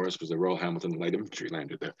Hamiltonians, of course, because the Royal Hamilton Light Infantry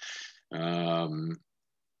landed there.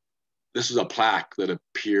 This is a plaque that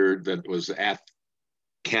appeared that was at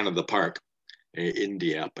Canada Park in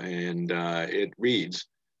Dieppe, and it reads,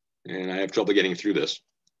 and I have trouble getting through this.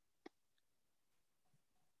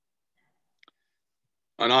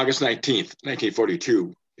 On August 19th,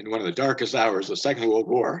 1942, in one of the darkest hours of the Second World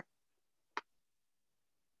War,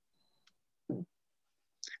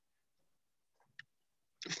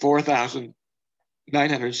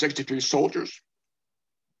 (4,963) soldiers.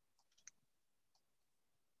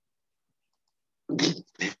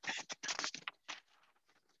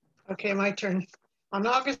 Okay, my turn. On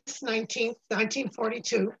August 19th,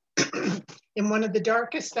 1942, in one of the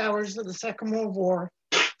darkest hours of the Second World War,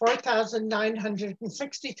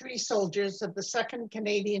 4,963 soldiers of the 2nd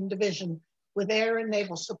Canadian Division with air and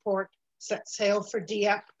naval support set sail for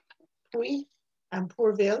Dieppe, Puy, and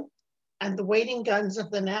Pourville, and the waiting guns of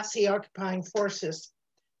the Nazi occupying forces.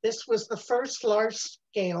 This was the first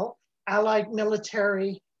large-scale Allied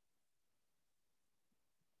military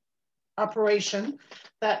operation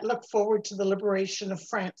that looked forward to the liberation of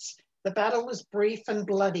France. The battle was brief and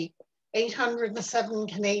bloody. 807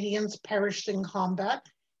 Canadians perished in combat,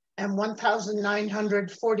 and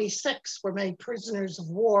 1,946 were made prisoners of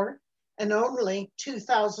war, and only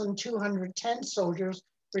 2,210 soldiers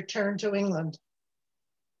returned to England.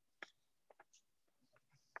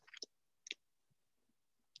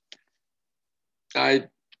 I've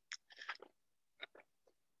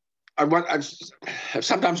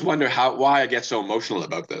sometimes wonder why I get so emotional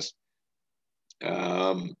about this.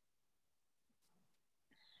 Because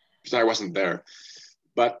I wasn't there,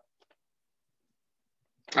 but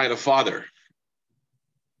I had a father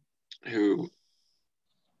who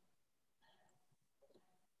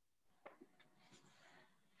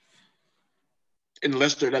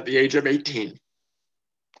enlisted at the age of 18.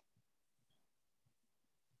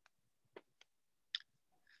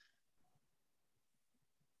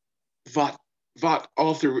 Fought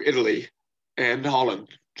all through Italy and Holland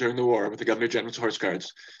during the war with the Governor General's Horse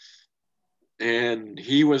Guards. And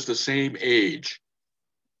he was the same age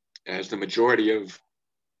as the majority of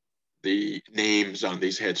the names on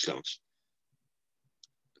these headstones.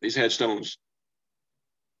 These headstones,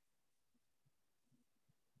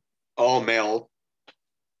 all male,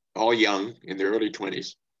 all young, in their early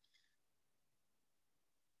 20s.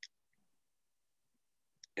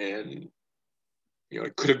 And, you know,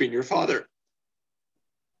 it could have been your father.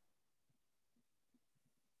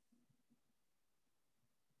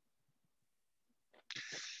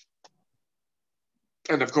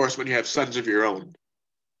 And of course, when you have sons of your own,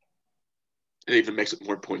 it even makes it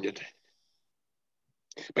more poignant.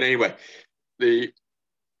 But anyway, the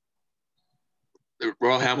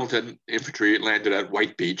Royal Hamilton Infantry landed at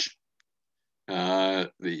White Beach.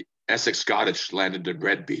 The Essex Scottish landed at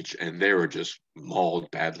Red Beach, and they were just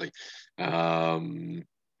mauled badly. The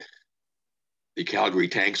Calgary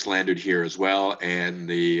tanks landed here as well, and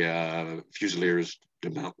the Fusiliers de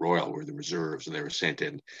Mount Royal were the reserves, and they were sent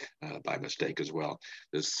in by mistake as well.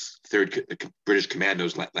 This the British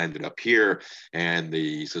Commandos landed up here, and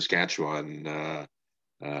the Saskatchewan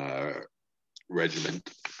regiment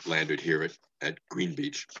landed here at Green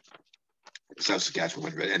Beach, South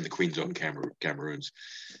Saskatchewan, and the Queen's Own Cameroons.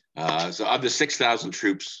 So of the 6,000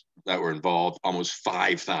 troops that were involved, almost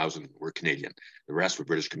 5,000 were Canadian. The rest were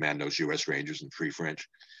British Commandos, US Rangers, and Free French.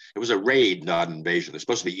 It was a raid, not an invasion. They're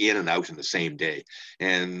supposed to be in and out in the same day.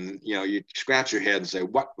 And, you know, you scratch your head and say,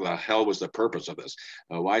 what the hell was the purpose of this?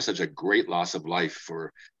 Why such a great loss of life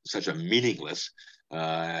for such a meaningless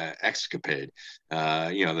escapade?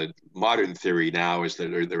 You know, the modern theory now is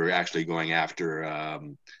that they're actually going after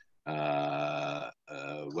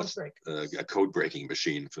what's a code breaking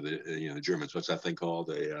machine for the Germans. What's that thing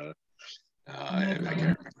called? I can't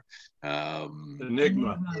remember.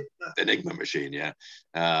 Enigma machine. Yeah,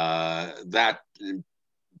 that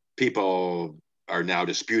people are now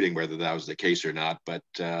disputing whether that was the case or not. But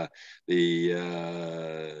that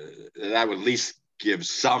would at least give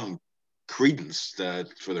some credence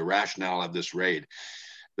for the rationale of this raid.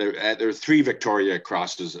 There are 3 Victoria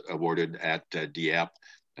Crosses awarded at Dieppe.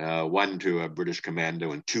 1 to a British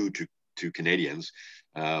commando and 2 to Canadians.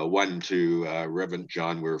 1 to Reverend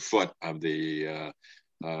John Weir Foote of the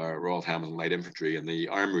Royal Hamilton Light Infantry, and the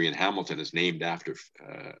armory in Hamilton is named after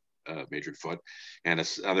Major Foote, and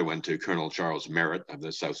another one to Colonel Charles Merritt of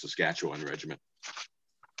the South Saskatchewan Regiment.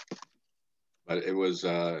 But it was,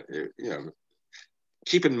 you know,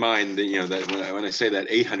 keep in mind that, you know, that when I say that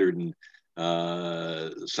 800 and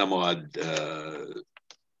some odd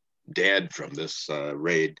dead from this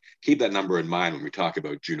raid, keep that number in mind when we talk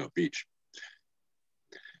about Juno Beach.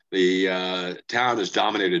 The town is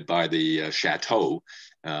dominated by the chateau,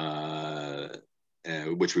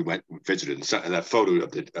 which we went and visited. And that photo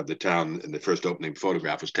of the town in the first opening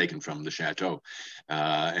photograph was taken from the chateau,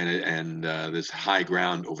 and this high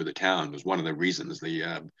ground over the town was one of the reasons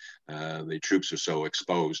the troops are so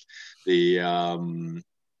exposed.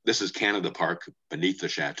 This is Canada Park beneath the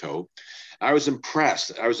chateau. I was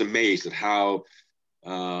impressed. I was amazed at how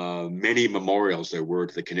many memorials there were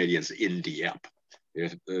to the Canadians in Dieppe.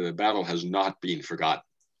 The battle has not been forgotten.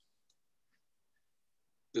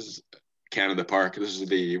 This is Canada Park. This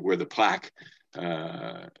is where the plaque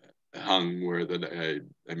hung, where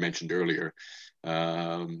I mentioned earlier.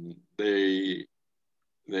 There's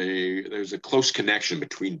a close connection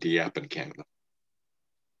between Dieppe and Canada.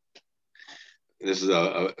 This is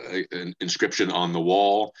an inscription on the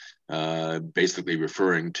wall, basically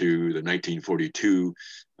referring to the 1942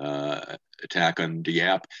 attack on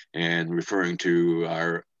Dieppe and referring to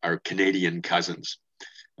our Canadian cousins.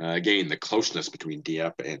 Again, the closeness between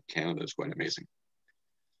Dieppe and Canada is quite amazing.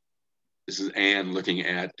 This is Anne looking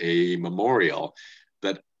at a memorial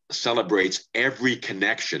that celebrates every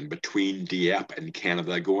connection between Dieppe and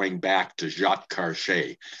Canada, going back to Jacques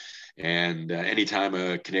Cartier. And anytime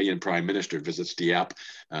a Canadian Prime Minister visits Dieppe,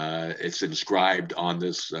 it's inscribed on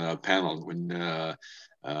this panel. When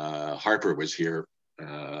Harper was here,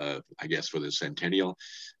 I guess for the centennial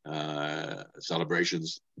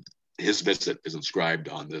celebrations, his visit is inscribed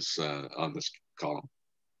on this column.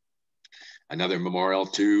 Another memorial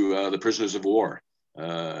to the prisoners of war,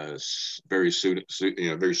 very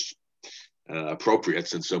appropriate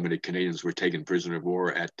since so many Canadians were taken prisoner of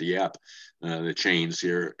war at Dieppe. The chains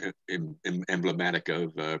here emblematic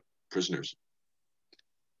of prisoners.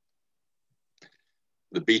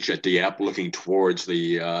 The beach at Dieppe looking towards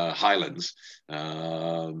the highlands.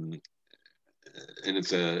 And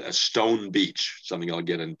it's a stone beach, something I'll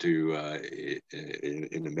get into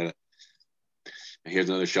in a minute. Here's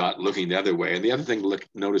another shot looking the other way. And the other thing to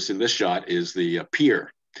notice in this shot is the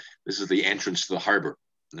pier. This is the entrance to the harbor.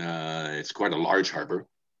 It's quite a large harbor,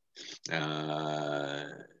 and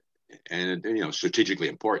you know, strategically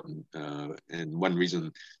important. And one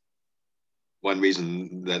reason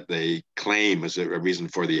that they claim as a reason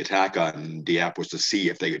for the attack on Dieppe was to see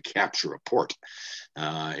if they could capture a port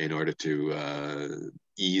in order to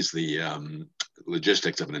ease the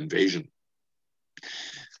logistics of an invasion.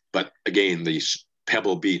 But again, the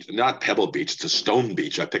Pebble Beach, not Pebble Beach, it's a stone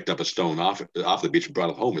beach. I picked up a stone off the beach and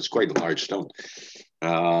brought it home. It's quite a large stone.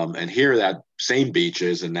 And here, that same beach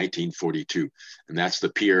is in 1942. And that's the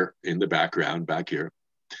pier in the background back here.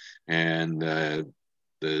 And I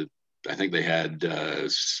think they had a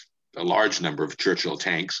large number of Churchill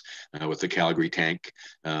tanks with the Calgary tank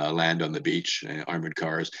land on the beach, armored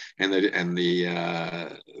cars. And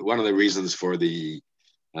one of the reasons for the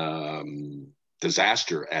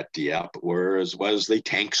disaster at Dieppe was the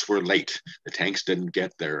tanks were late. The tanks didn't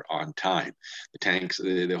get there on time. The tanks,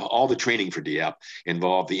 all the training for Dieppe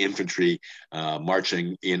involved the infantry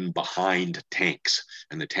marching in behind tanks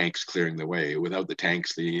and the tanks clearing the way. Without the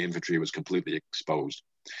tanks, the infantry was completely exposed.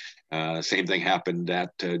 Same thing happened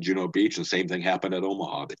at Juno Beach, and same thing happened at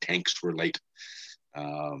Omaha. The tanks were late.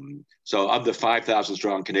 So of the 5,000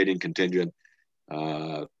 strong Canadian contingent,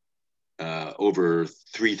 over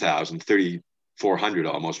 3,400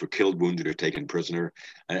 almost were killed, wounded, or taken prisoner,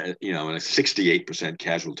 you know, and a 68%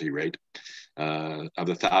 casualty rate. Of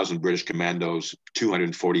the 1,000 British commandos,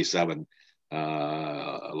 247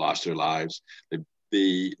 lost their lives.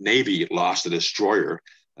 The Navy lost a destroyer,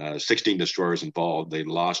 16 destroyers involved. They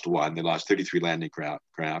lost one. They lost 33 landing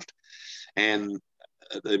craft. And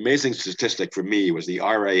the amazing statistic for me was the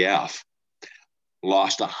RAF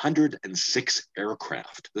lost 106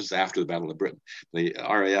 aircraft. This is after the Battle of Britain. The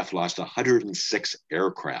RAF lost 106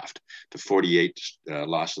 aircraft to 48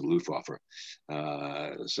 lost to the Luftwaffe.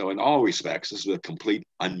 So in all respects, this is a complete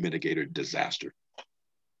unmitigated disaster.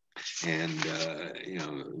 And, you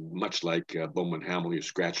know, much like Beaumont-Hamel, you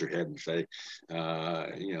scratch your head and say,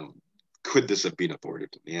 you know, could this have been avoided?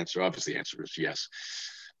 The answer is yes.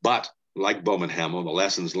 But like Beaumont-Hamel, the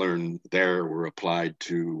lessons learned there were applied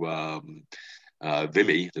to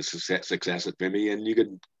Vimy, the success at Vimy, and you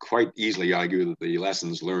could quite easily argue that the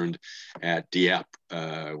lessons learned at Dieppe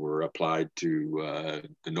were applied to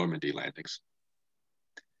the Normandy landings.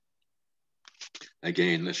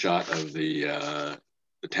 Again, the shot of the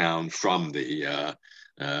town from the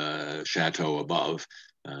chateau above.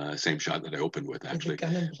 Same shot that I opened with, actually.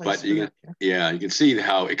 But you can see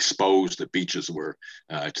how exposed the beaches were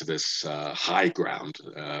to this high ground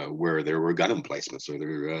where there were gun emplacements or there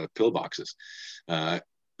were pillboxes.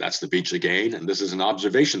 That's the beach again, and this is an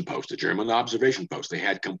observation post, a German observation post. They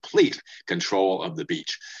had complete control of the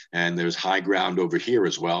beach, and there's high ground over here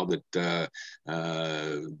as well that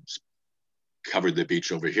covered the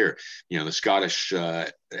beach over here. You know, the Scottish,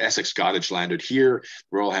 Essex Scottish landed here,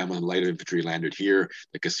 Royal Hamilton Light Infantry landed here,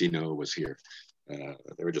 the casino was here.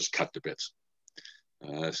 They were just cut to bits.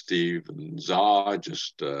 Steve and Za,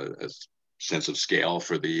 just a sense of scale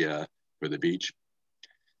for the beach.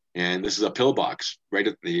 And this is a pillbox right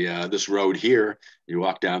at the this road here. You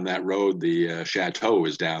walk down that road, the chateau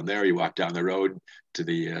is down there. You walk down the road to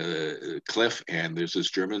the cliff, and there's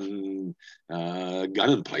this German gun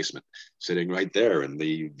emplacement sitting right there. And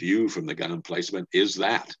the view from the gun emplacement is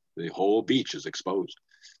that the whole beach is exposed.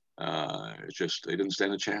 It's just they didn't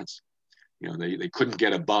stand a chance. You know, they couldn't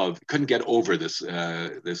get above, couldn't get over this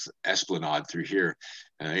this esplanade through here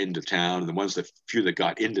into town. And the ones that few that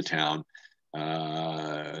got into town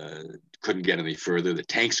couldn't get any further. The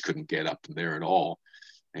tanks couldn't get up there at all,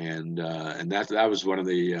 and that was one of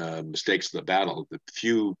the mistakes of the battle. The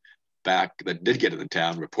few back that did get in the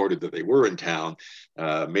town reported that they were in town.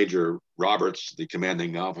 Major Roberts, the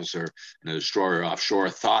commanding officer and a destroyer offshore,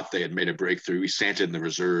 thought they had made a breakthrough. He sent in the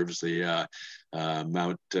reserves, the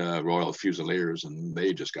Mount Royal Fusiliers, and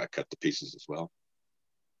they just got cut to pieces as well.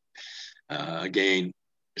 Again,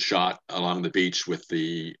 shot along the beach with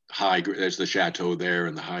the high, there's the chateau there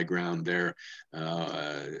and the high ground there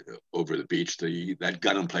over the beach. That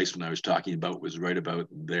gun emplacement I was talking about was right about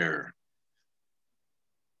there.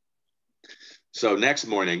 So next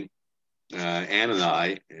morning, Anne and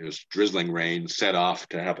I, it was drizzling rain, set off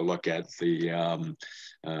to have a look at the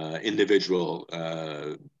individual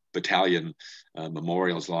battalion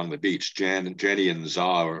memorials along the beach. Jenny and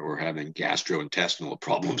Za were having gastrointestinal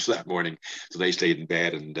problems that morning, so they stayed in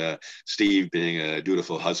bed, and Steve, being a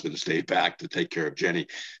dutiful husband, stayed back to take care of Jenny.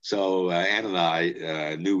 So Anne and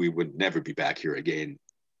I knew we would never be back here again,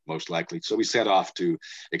 most likely. So we set off to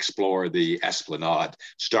explore the esplanade,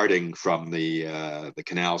 starting from the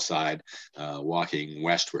canal side, walking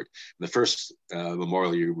westward. The first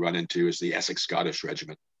memorial you run into is the Essex Scottish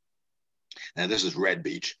Regiment. And this is Red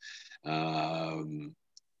Beach. As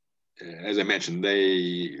I mentioned,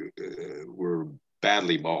 they were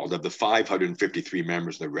badly mauled. Of the 553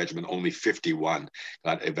 members of the regiment, only 51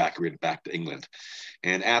 got evacuated back to England.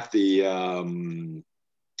 And at the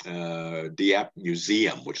Dieppe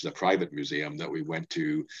Museum, which is a private museum that we went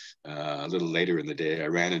to a little later in the day, I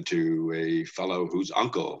ran into a fellow whose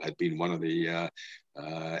uncle had been one of the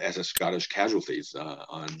Essex Scottish casualties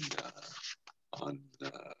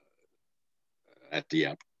at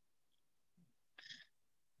Dieppe.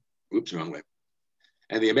 Oops, wrong way.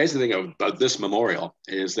 And the amazing thing about this memorial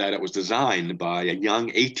is that it was designed by a young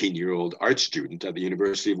 18-year-old art student at the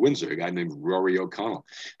University of Windsor, a guy named Rory O'Connell.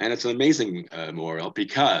 And it's an amazing memorial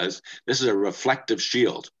because this is a reflective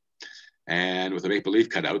shield, and with a maple leaf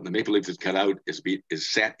cut out. And the maple leaf that's cut out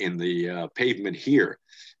is set in the pavement here.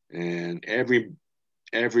 And every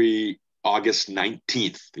August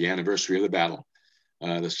 19th, the anniversary of the battle,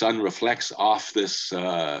 the sun reflects off this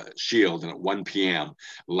shield, and at 1 p.m.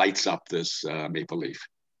 lights up this maple leaf.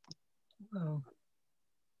 Wow.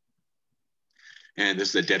 And this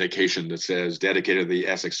is a dedication that says, dedicated to the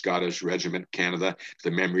Essex Scottish Regiment, Canada, to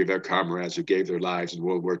the memory of their comrades who gave their lives in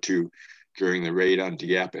World War II during the raid on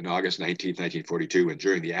Dieppe in August 19, 1942, and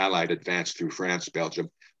during the Allied advance through France, Belgium,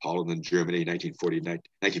 Holland, and Germany,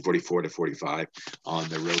 1944 to 45, on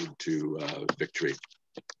the road to victory.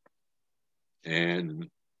 And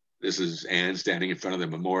this is Anne standing in front of the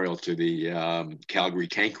memorial to the Calgary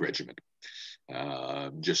Tank Regiment,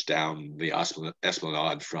 just down the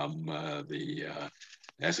esplanade from the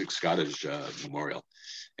Essex Scottish Memorial.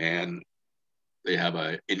 And they have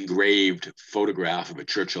an engraved photograph of a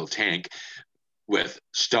Churchill tank with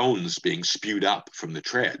stones being spewed up from the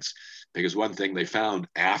treads. Because one thing they found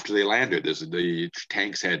after they landed is that the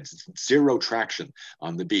tanks had zero traction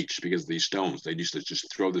on the beach because of these stones. They used to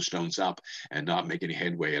just throw the stones up and not make any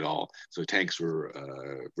headway at all. So tanks were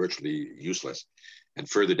virtually useless. And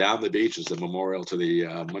further down the beach is the memorial to the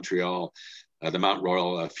the Mount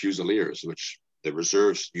Royal Fusiliers, which the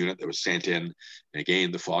reserves unit that was sent in. And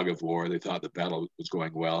again, the fog of war, they thought the battle was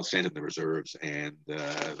going well, sent in the reserves, and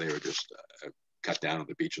they were just cut down on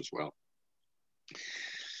the beach as well.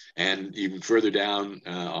 And even further down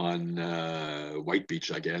on White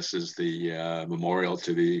Beach, I guess, is the memorial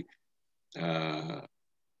to the Royal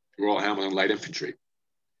Hamilton Light Infantry.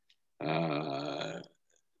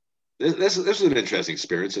 This was an interesting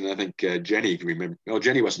experience, and I think Jenny can remember. No,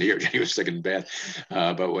 Jenny wasn't here. Jenny was sick in bed.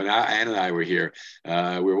 But when Anne and I were here,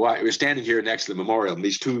 we were standing here next to the memorial, and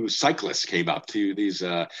these two cyclists came up to these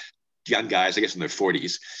young guys, I guess in their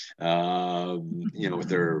 40s, with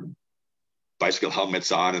their bicycle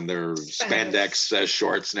helmets on and their spandex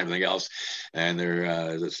shorts and everything else, and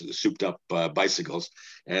their souped up bicycles.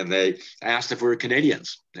 And they asked if we were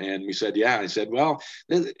Canadians, and we said, yeah. And he said, well,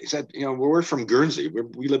 he said, we're from Guernsey.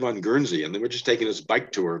 We live on Guernsey, and then we're just taking this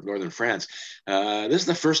bike tour of northern France. This is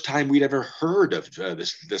the first time we'd ever heard of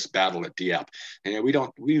this battle at Dieppe, and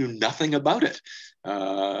we knew nothing about it.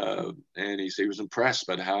 And he said he was impressed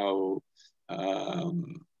by how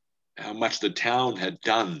much the town had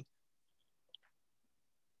done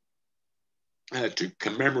to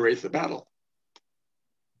commemorate the battle.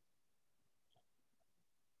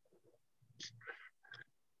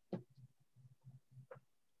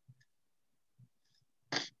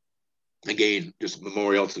 Again, just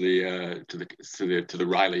memorial to the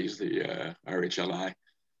Rileys, the RHLI.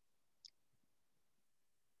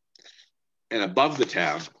 And above the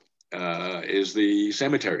town is the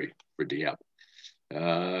cemetery for Dieppe.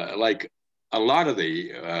 Like a lot of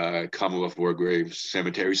the Commonwealth War Graves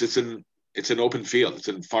cemeteries, it's an open field. It's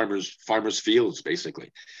in farmers' fields,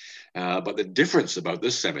 basically. But the difference about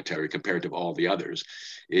this cemetery compared to all the others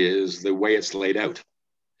is the way it's laid out.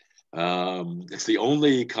 It's the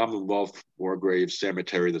only Commonwealth War Graves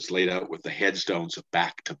cemetery that's laid out with the headstones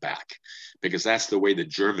back to back, because that's the way the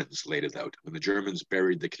Germans laid it out. When the Germans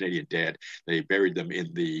buried the Canadian dead, they buried them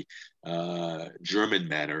in the German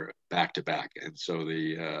manner, back to back. And so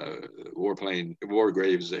the War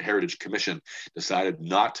Graves Heritage Commission decided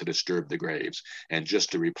not to disturb the graves and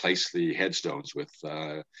just to replace the headstones with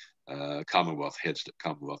Commonwealth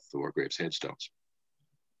War Graves headstones.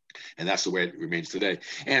 And that's the way it remains today.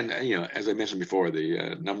 And, as I mentioned before,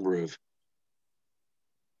 the number of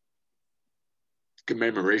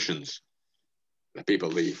commemorations that people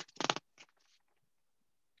leave.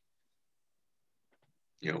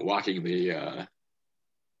 Walking the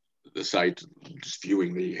site, just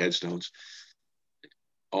viewing the headstones.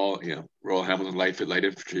 All, Royal Hamilton Light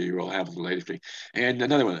Infantry, Royal Hamilton Light Infantry. And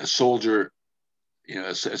another one, a soldier,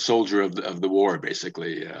 a soldier of the war,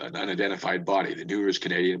 basically, an unidentified body. They knew he was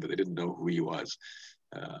Canadian, but they didn't know who he was.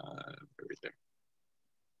 Right there.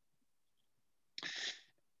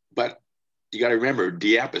 But you got to remember,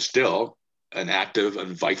 Dieppe is still an active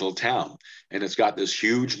and vital town, and it's got this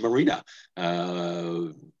huge marina.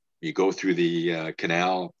 You go through the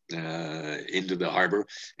canal into the harbor,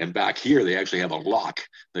 and back here they actually have a lock.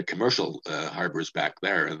 The commercial harbor is back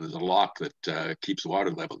there, and there's a lock that keeps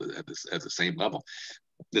water level at the same level.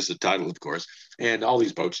 This is tidal, of course, and all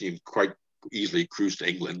these boats you can quite easily cruise to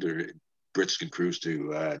England, or Brits can cruise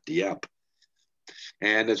to Dieppe.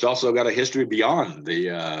 And it's also got a history beyond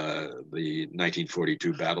the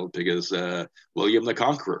 1942 battle, because William the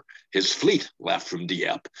Conqueror, his fleet left from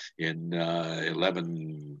Dieppe in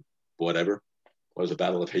 11 whatever was the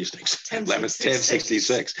Battle of Hastings,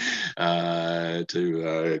 1066,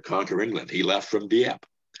 to conquer England. He left from Dieppe,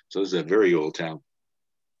 so this is a very old town.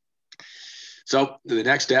 So the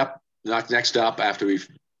next stop after we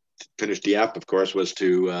finished Dieppe, of course, was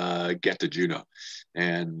to get to Juno,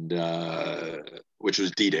 and which was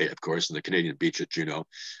D-Day, of course, in the Canadian beach at Juno.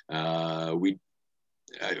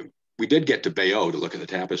 We did get to Bayeux to look at the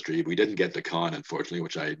tapestry. We didn't get to Caen, unfortunately,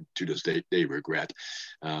 which I to this day regret.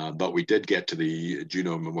 But we did get to the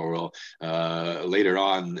Juno Memorial. Later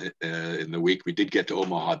on in the week, we did get to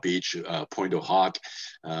Omaha Beach, Point O'Hawk,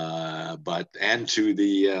 and to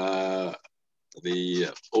the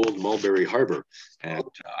old Mulberry Harbor at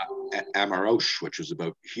Amaroche, which was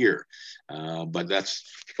about here. But that's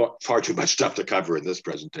far too much stuff to cover in this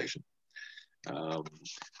presentation.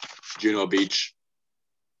 Juno Beach.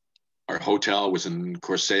 Our hotel was in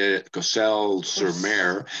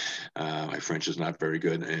Courcelles-sur-Mer. My French is not very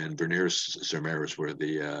good, and Bernier-sur-Mer is where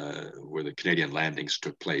the Canadian landings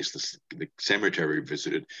took place. The cemetery we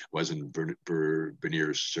visited was in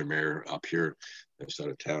Bernier-sur-Mer, up here, this side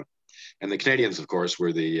of town. And the Canadians, of course,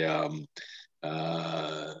 were the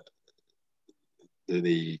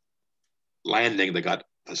landing that got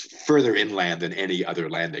us further inland than any other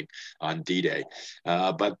landing on D-Day.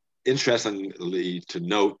 But interestingly to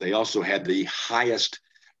note, they also had the highest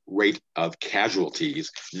rate of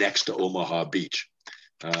casualties next to Omaha Beach.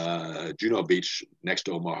 Juno Beach next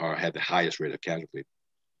to Omaha had the highest rate of casualty.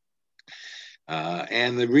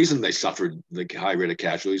 And the reason they suffered the high rate of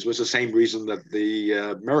casualties was the same reason that the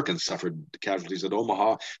Americans suffered casualties at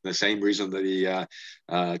Omaha, and the same reason the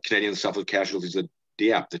Canadians suffered casualties at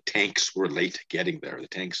Dieppe. The tanks were late getting there. The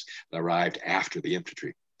tanks arrived after the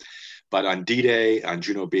infantry. But on D-Day, on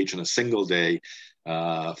Juno Beach, on a single day,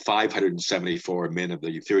 574 men of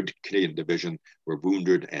the 3rd Canadian Division were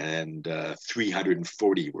wounded and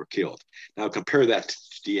 340 were killed. Now compare that to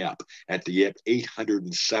Dieppe. At Dieppe,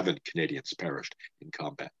 807 Canadians perished in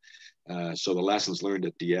combat. So the lessons learned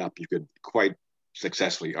at Dieppe, you could quite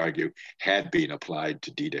successfully argue, had been applied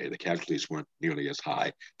to D-Day. The casualties weren't nearly as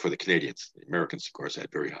high for the Canadians. The Americans, of course,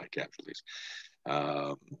 had very high casualties.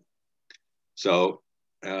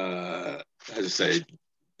 As I say,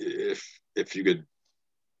 if you could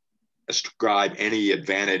ascribe any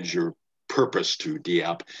advantage or purpose to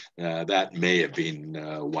Dieppe, that may have been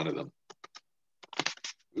one of them.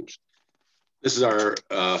 Oops. This is our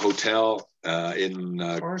hotel in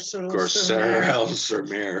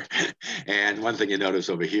Courcelles-sur-Mer. And one thing you notice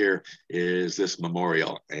over here is this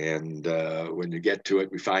memorial. And when you get to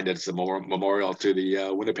it, we find that it's a memorial to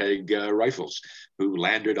the Winnipeg Rifles, who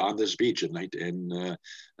landed on this beach in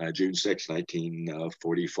June 6,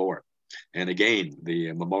 1944. And again,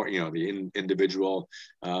 the memorial, the individual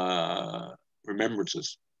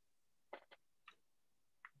remembrances.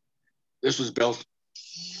 This was built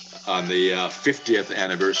on the 50th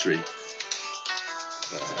anniversary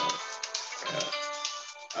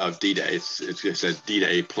of D-Day. It says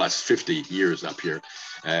D-Day plus 50 years up here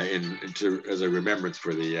as a remembrance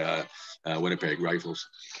for the Winnipeg Rifles.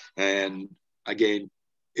 And again,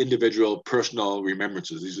 individual personal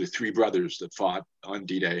remembrances. These are 3 brothers that fought on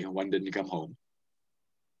D-Day. One didn't come home.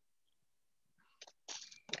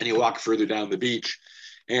 And you walk further down the beach,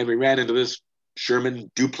 and we ran into this Sherman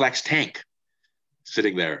duplex tank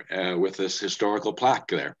sitting there with this historical plaque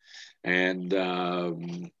there, and a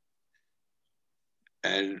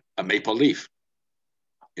maple leaf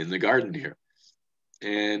in the garden here.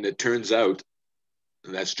 And it turns out,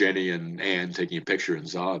 that's Jenny and Ann taking a picture and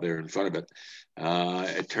saw there in front of it.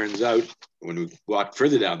 It turns out, when we walked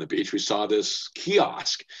further down the beach, we saw this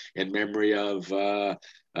kiosk in memory of Leo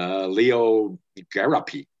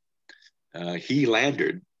Garapi. He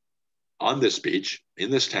landed on this beach,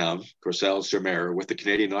 in this town, Courcelles-sur-Mer, with the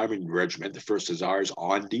Canadian Army Regiment, the 1st Hussars,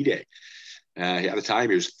 on D-Day. At the time,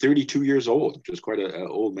 he was 32 years old, which was quite an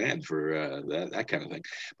old man for that kind of thing.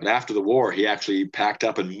 But after the war, he actually packed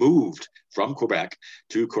up and moved from Quebec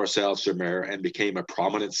to Courcelles-sur-Mer and became a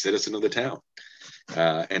prominent citizen of the town.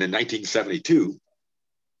 And in 1972,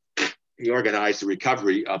 he organized the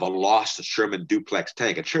recovery of a lost Sherman duplex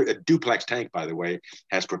tank. A duplex tank, by the way,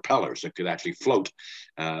 has propellers that could actually float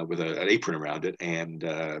with an apron around it and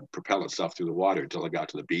propel itself through the water until it got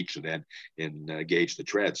to the beach and then engage the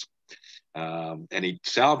treads. And he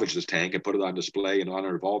salvaged this tank and put it on display in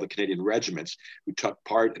honor of all the Canadian regiments who took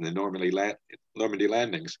part in the Normandy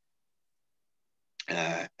landings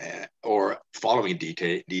or following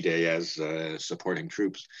D-Day as supporting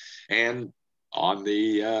troops. And on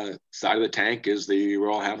the side of the tank is the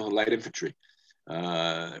Royal Hamilton Light Infantry.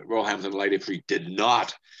 Royal Hamilton Light Infantry did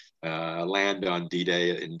not land on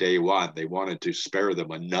D-Day in day 1. They wanted to spare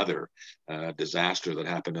them another disaster that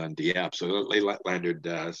happened on Dieppe. So they landed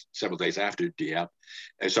several days after Dieppe,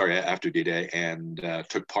 after D-Day, and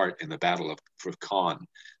took part in the Battle of Caen,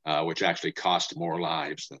 which actually cost more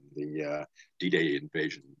lives than the D-Day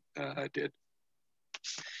invasion did.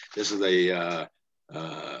 This is a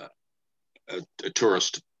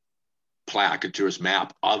tourist plaque, a tourist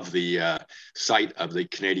map of the site of the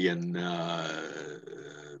Canadian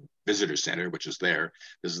Visitor Center, which is there.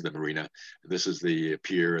 This is the marina. This is the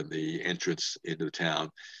pier and the entrance into the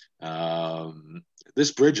town.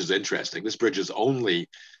 This bridge is interesting. This bridge is only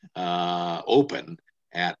open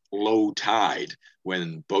at low tide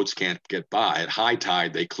when boats can't get by. At high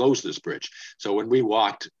tide, they close this bridge. So when we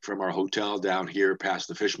walked from our hotel down here past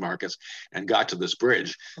the fish markets and got to this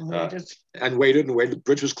bridge and waited, the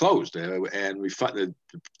bridge was closed. And we found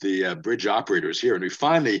the bridge operators here, and we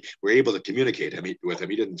finally were able to communicate with him.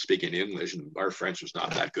 He didn't speak any English, and our French was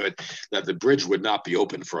not that good, that the bridge would not be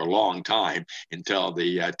open for a long time until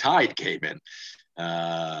the tide came in.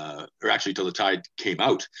 Or actually till the tide came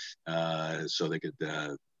out, so they could,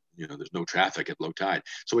 there's no traffic at low tide.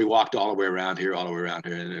 So we walked all the way around here,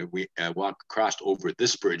 and we crossed over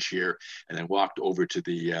this bridge here, and then walked over to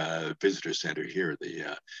the visitor center here,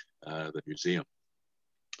 the museum.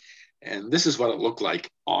 And this is what it looked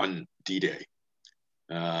like on D-Day.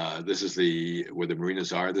 This is where the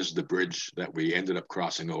marinas are. This is the bridge that we ended up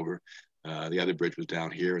crossing over. The other bridge was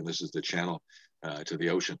down here, and this is the channel to the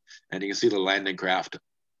ocean. And you can see the landing craft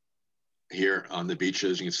here on the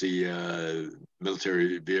beaches. You can see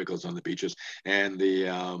military vehicles on the beaches, and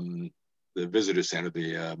the visitor center,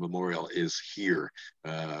 the memorial, is here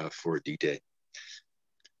for D-Day.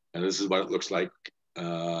 And this is what it looks like.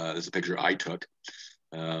 This is a picture I took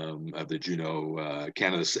of the Juno,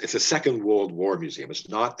 Canada. It's a Second World War museum. It's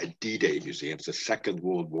not a D-Day museum. It's a Second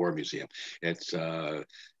World War museum. It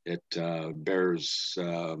bears,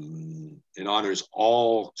 it honors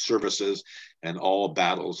all services and all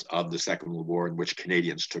battles of the Second World War in which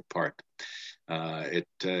Canadians took part.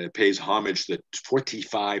 It pays homage to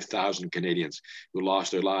 45,000 Canadians who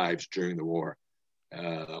lost their lives during the war,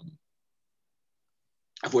 of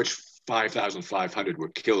which 5,500 were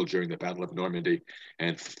killed during the Battle of Normandy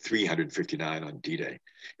and 359 on D-Day.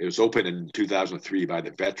 It was opened in 2003 by the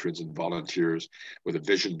veterans and volunteers with a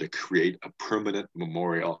vision to create a permanent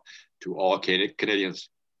memorial to all Canadians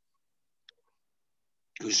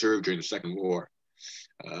who served during the Second War.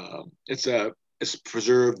 It's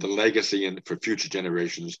preserved the legacy and for future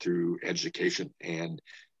generations through education and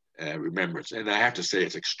remembrance. And I have to say,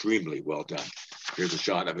 it's extremely well done. Here's a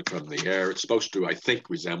shot of it from the air. It's supposed to, I think,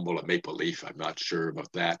 resemble a maple leaf. I'm not sure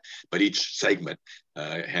about that, but each segment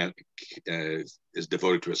is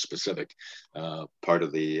devoted to a specific part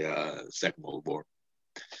of the Second World War.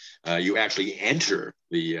 You actually enter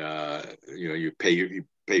the, you pay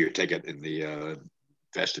your ticket in the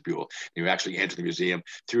vestibule. You actually enter the museum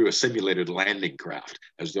through a simulated landing craft,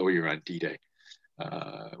 as though you're on D-Day.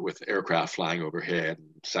 With aircraft flying overhead, and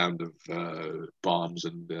sound of bombs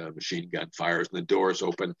and machine gun fires, and the doors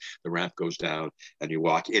open, the ramp goes down, and you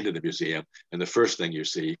walk into the museum. And the first thing you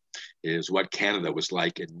see is what Canada was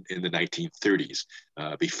like in the 1930s,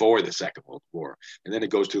 before the Second World War. And then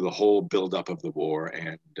it goes through the whole buildup of the war,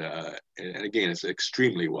 and again, it's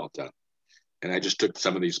extremely well done. And I just took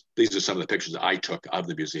some of these are some of the pictures I took of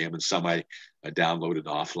the museum, and some I downloaded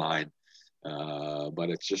offline.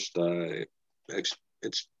 But it's just, it's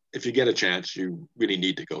if you get a chance, you really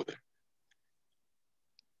need to go there.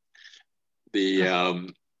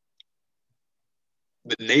 The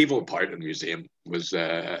naval part of the museum was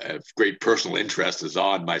of great personal interest to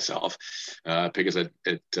Zah and myself, because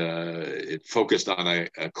it focused on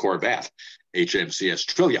a corvette, HMCS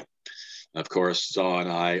Trillium. Of course, Zah and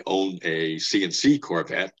I own a CNC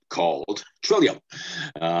Corvette called Trillium.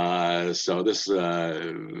 So this,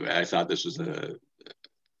 I thought this was an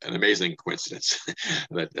amazing coincidence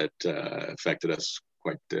that affected us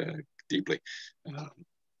quite deeply.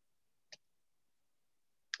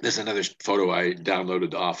 This is another photo I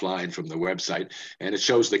downloaded offline from the website, and it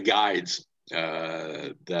shows the guides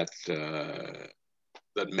that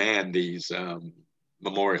man these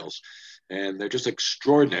memorials, and they're just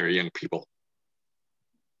extraordinary young people.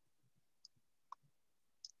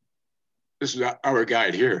 This is our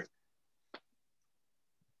guide here,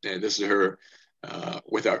 and this is her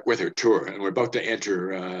with her tour, and we're about to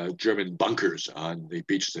enter German bunkers on the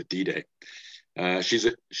beaches at D-Day.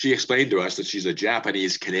 She explained to us that she's a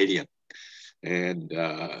Japanese Canadian, and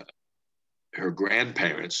her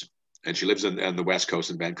grandparents, and she lives on the West Coast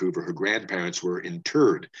in Vancouver. Her grandparents were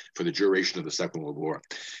interred for the duration of the Second World War.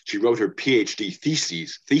 She wrote her PhD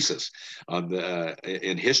thesis on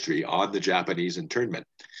in history on the Japanese internment.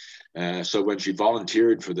 So when she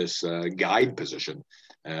volunteered for this guide position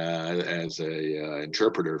as a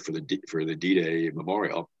interpreter for the D-Day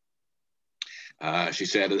memorial, she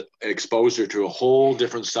said it exposed her to a whole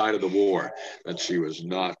different side of the war that she was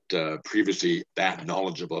not previously that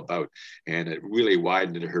knowledgeable about, and it really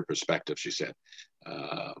widened her perspective, she said.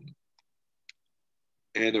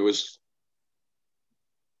 And it was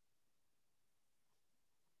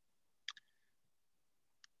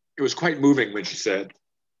quite moving when she said,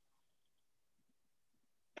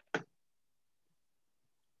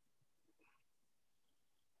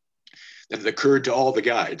 that it occurred to all the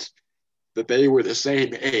guides that they were the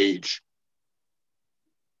same age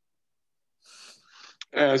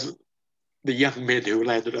as the young men who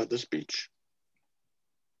landed on this beach.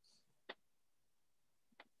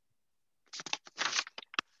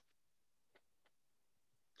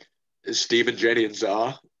 Steve and Jenny and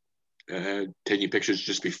Zah taking pictures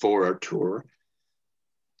just before our tour.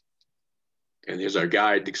 And here's our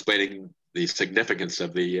guide explaining the significance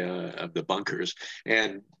of the bunkers.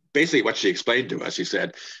 And basically what she explained to us, she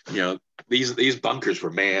said, these bunkers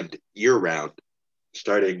were manned year round,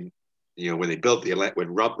 starting, when they built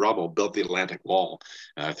when Rommel built the Atlantic Wall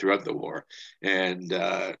throughout the war. And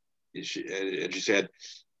she said,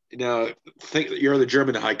 think that you're the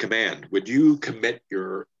German High Command. Would you commit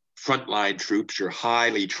your frontline troops, your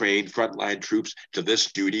highly trained frontline troops, to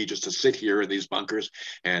this duty, just to sit here in these bunkers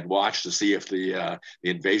and watch to see if the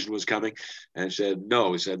invasion was coming? And she said,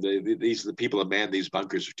 no. He said, these are the people that man these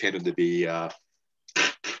bunkers who tended to be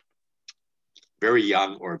very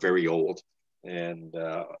young or very old. And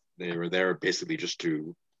they were there basically just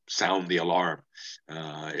to sound the alarm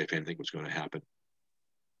if anything was going to happen.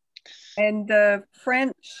 And the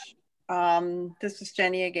French, this is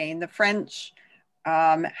Jenny again, the French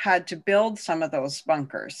had to build some of those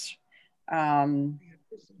bunkers. And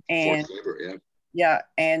labor,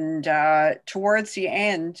 and towards the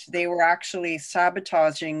end, they were actually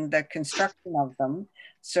sabotaging the construction of them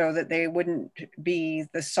so that they wouldn't be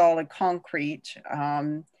the solid concrete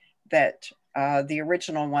that the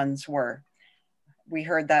original ones were. We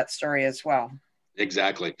heard that story as well.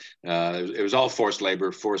 Exactly. It was all forced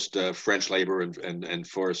labor, forced French labor and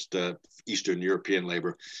forced Eastern European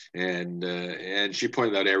labor. And she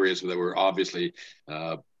pointed out areas that were obviously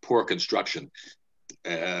poor construction,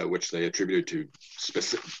 which they attributed to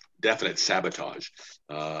definite sabotage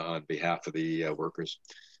on behalf of the workers.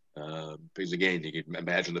 Because again, you can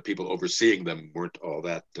imagine the people overseeing them weren't all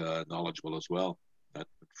that knowledgeable as well, not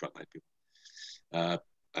frontline people.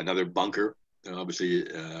 Another bunker obviously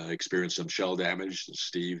experienced some shell damage.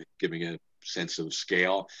 Steve giving a sense of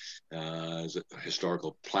scale. There's a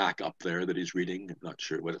historical plaque up there that he's reading. I'm not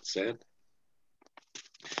sure what it said.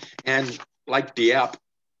 And like Dieppe,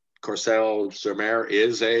 Courcelles-sur-Mer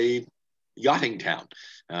is a yachting town.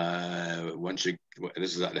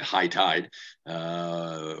 This is at high tide,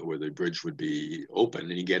 where the bridge would be open,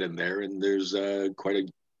 and you get in there, and there's quite an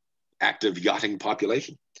active yachting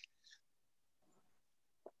population.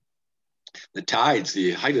 The tides,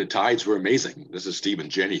 the height of the tides were amazing. This is Steve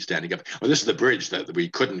and Jenny standing up. Well, this is the bridge that we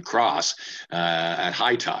couldn't cross at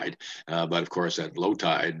high tide, but of course at low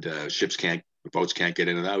tide, boats can't get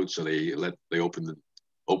in and out, so they open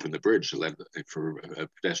the bridge for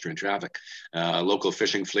pedestrian traffic. Local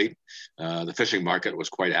fishing fleet, the fishing market was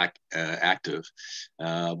quite active,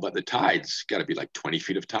 but the tides got to be like 20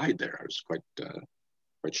 feet of tide there. I was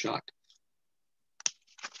quite shocked.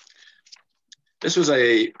 This was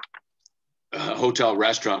a hotel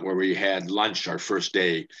restaurant where we had lunch our first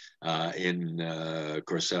day in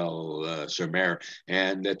Courcelles-sur-Mer,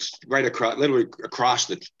 and it's right across, literally across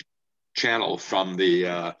the channel from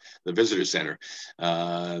the visitor center,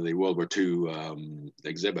 the World War II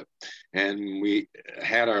exhibit. And we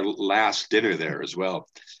had our last dinner there as well,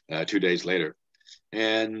 2 days later.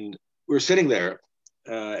 And we were sitting there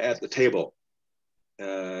at the table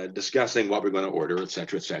discussing what we're going to order, et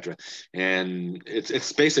cetera, et cetera. And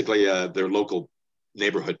it's basically their local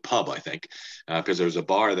neighborhood pub, I think, because there's a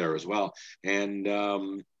bar there as well.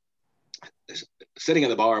 And sitting at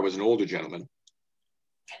the bar was an older gentleman.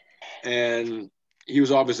 And he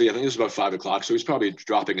was obviously, I think this was about 5 o'clock, so he was probably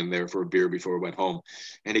dropping in there for a beer before we went home.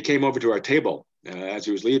 And he came over to our table as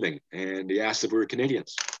he was leaving, and he asked if we were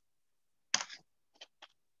Canadians.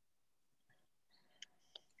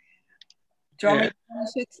 Do you want me to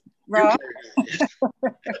finish it, Rob?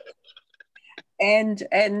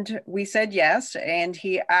 And we said yes, and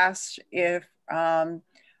he asked if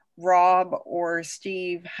Rob or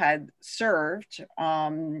Steve had served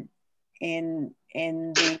in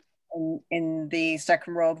the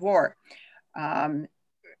Second World War.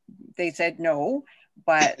 They said no,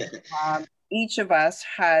 but each of us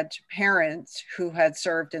had parents who had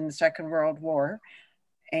served in the Second World War,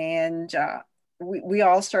 and we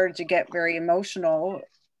all started to get very emotional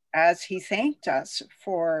as he thanked us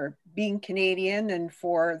for being Canadian and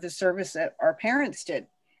for the service that our parents did.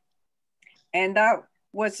 And that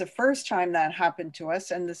was the first time that happened to us.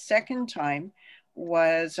 And the second time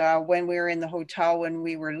was when we were in the hotel when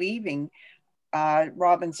we were leaving.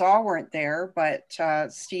 Rob and Zaw weren't there, but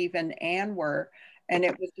Steve and Anne were. And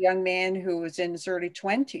it was a young man who was in his early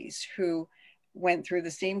 20s who went through the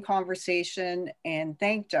same conversation and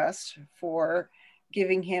thanked us for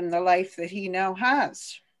giving him the life that he now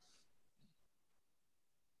has.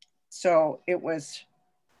 So it was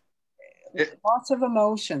lots of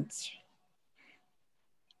emotions.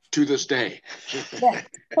 To this day. Yeah.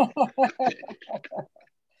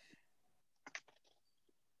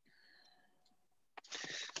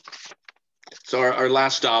 So our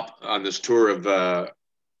last stop on this tour of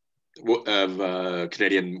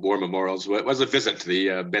Canadian War Memorials was a visit to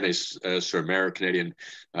the Beaumont-Hamel Canadian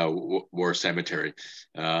War Cemetery.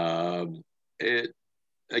 It,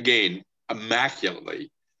 again, immaculately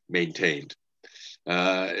maintained.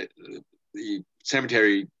 The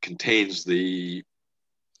cemetery contains the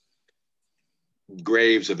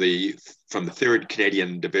graves from the 3rd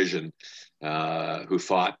Canadian Division who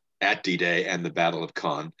fought at D-Day and the Battle of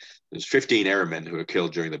Caen. There's 15 airmen who were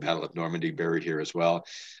killed during the Battle of Normandy buried here as well.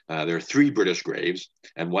 There are 3 British graves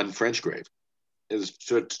and 1 French grave.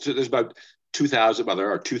 So there's about 2,000, well,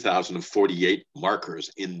 there are 2,048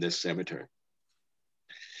 markers in this cemetery.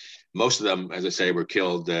 Most of them, as I say, were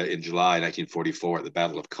killed in July 1944 at the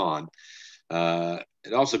Battle of Caen.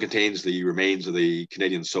 It also contains the remains of the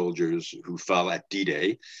Canadian soldiers who fell at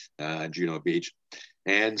D-Day, Juno Beach,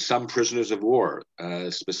 and some prisoners of war,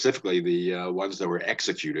 specifically the ones that were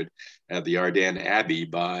executed at the Ardennes Abbey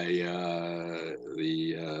by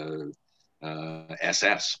the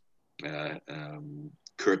SS,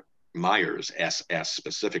 Kurt Myers, SS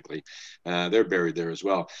specifically. They're buried there as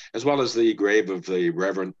well as the grave of the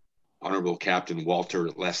Reverend Honorable Captain Walter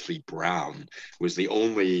Leslie Brown, who was the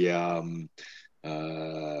only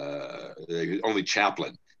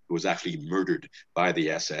chaplain who was actually murdered by the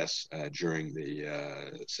SS during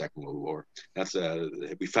the Second World War. That's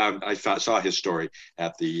I saw his story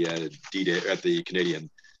at the D-Day at the Canadian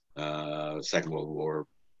Second World War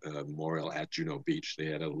memorial at Juno Beach. They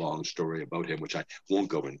had a long story about him, which I won't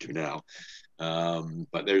go into now.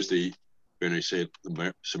 But there's the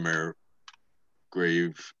Samar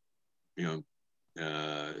grave,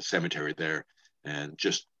 cemetery there, and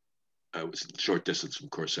just was a short distance from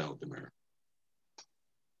Courcelles de Mer.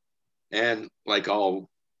 And like all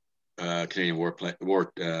Canadian war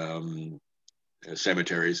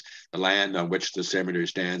cemeteries, the land on which the cemetery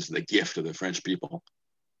stands is the gift of the French people.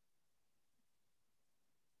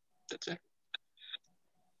 That's it.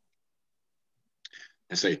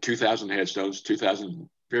 I say 2,000 headstones, 2,000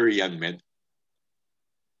 very young men.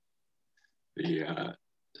 The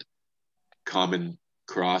common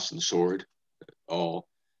cross and sword, all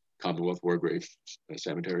Commonwealth War Grave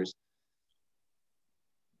cemeteries.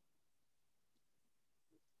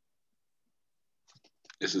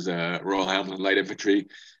 This is Royal Hamilton Light Infantry,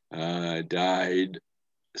 died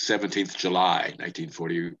 17th July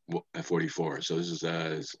 1944. So this is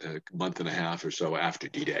a month and a half or so after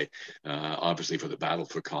D-Day, obviously for the battle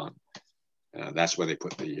for Caen. That's when they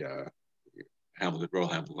put the Royal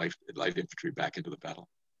Hamilton Light Infantry back into the battle.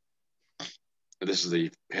 And this is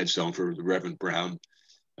the headstone for the Reverend Brown,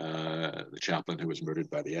 the chaplain who was murdered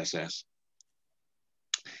by the SS.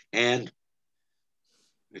 And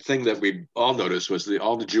the thing that we all noticed was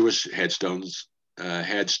all the Jewish headstones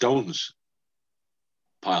had stones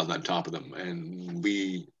piled on top of them. And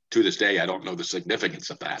we, to this day, I don't know the significance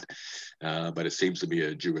of that, but it seems to be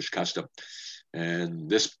a Jewish custom. And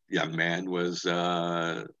this young man was in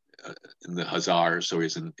the Hussars, so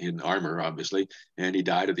he's in armor, obviously, and he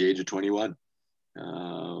died at the age of 21.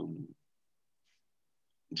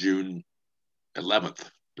 June 11th,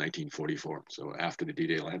 1944, so after the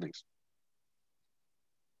D-Day landings.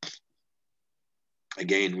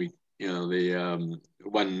 Again, the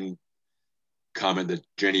one comment that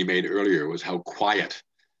Jenny made earlier was how quiet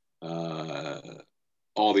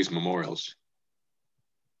all these memorials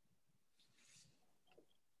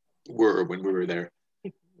were when we were there.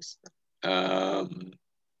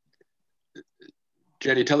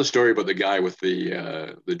 Jenny, tell a story about the guy with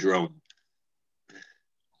the drone.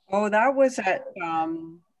 Oh, that was at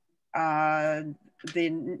the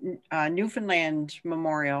Newfoundland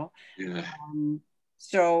Memorial. Yeah.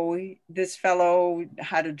 So this fellow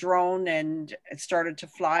had a drone and started to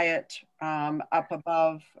fly it up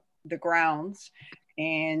above the grounds,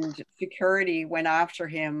 and security went after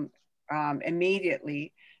him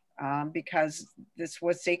immediately because this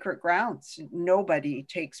was sacred grounds. Nobody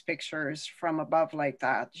takes pictures from above like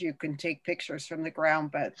that. You can take pictures from the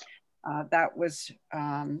ground, but that was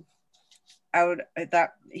out.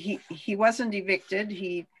 That he wasn't evicted.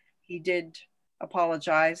 He did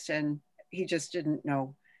apologize, and he just didn't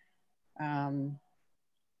know.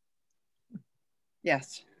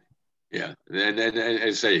 Yes. Yeah,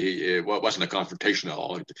 and say it wasn't a confrontation at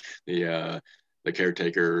all. The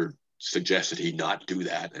caretaker suggested he not do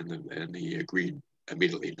that, and he agreed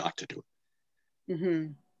immediately not to do it.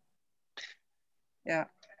 Mm-hmm. Yeah.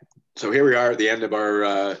 So here we are at the end of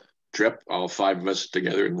our trip, all 5 of us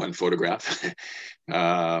together in one photograph,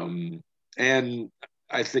 and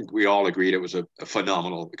I think we all agreed it was a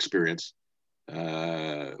phenomenal experience.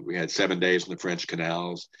 We had 7 days in the French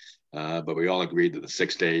canals, but we all agreed that the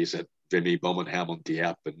 6 days at Vimy, Beaumont-Hamel,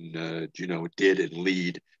 Dieppe, and Juno did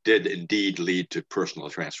indeed lead to personal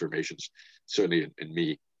transformations, certainly in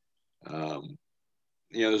me.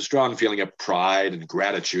 There's a strong feeling of pride and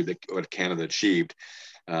gratitude that what Canada achieved,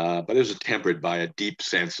 but it was tempered by a deep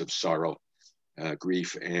sense of sorrow,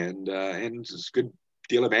 grief, and a good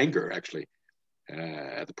deal of anger, actually,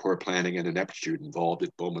 at the poor planning and ineptitude involved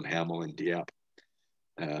at Beaumont-Hamel and Dieppe.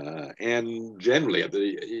 And generally,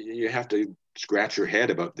 you have to scratch your head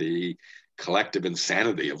about the collective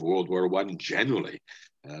insanity of World War I generally.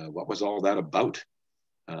 What was all that about?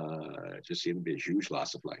 It just seemed to be a huge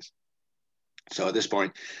loss of life. So at this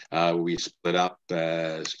point, we split up.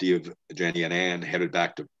 Steve, Jenny, and Anne headed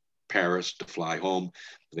back to Paris to fly home.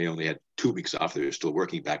 They only had 2 weeks off. They were still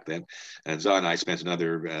working back then. And Zah and I spent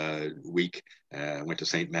another week. Went to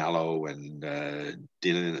St. Malo and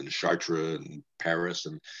Dinan and Chartres and Paris,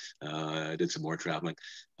 and did some more traveling.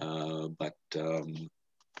 But that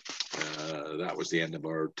was the end of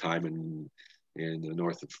our time in the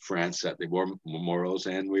north of France at the war memorials,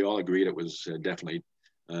 and we all agreed it was definitely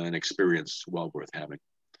an experience well worth having.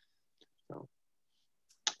 So,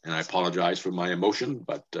 and I apologize for my emotion,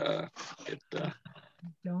 but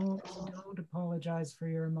don't apologize for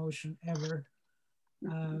your emotion ever.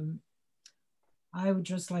 I would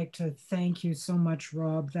just like to thank you so much,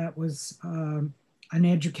 Rob. That was an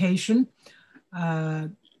education,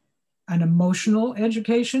 an emotional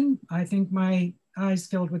education. I think my eyes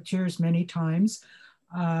filled with tears many times.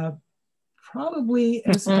 Probably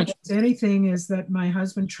as much as anything is that my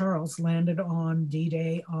husband Charles landed on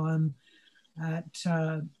D-Day at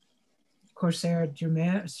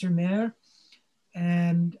Corsair-sur-Mer,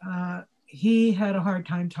 and he had a hard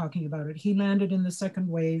time talking about it. He landed in the second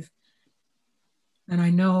wave, and I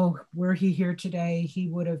know were he here today, he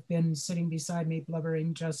would have been sitting beside me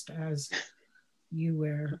blubbering just as you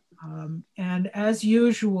were. And as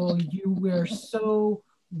usual, you were so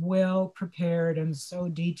well prepared and so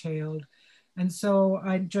detailed. And so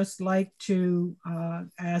I'd just like to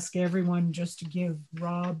ask everyone just to give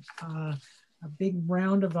Rob a big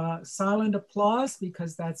round of silent applause,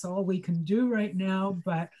 because that's all we can do right now,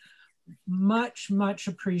 but much, much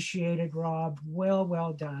appreciated, Rob. Well,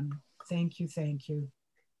 well done. Thank you, thank you.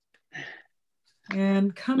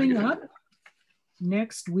 And coming up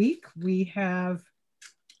next week, we have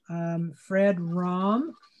Fred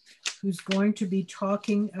Rom, who's going to be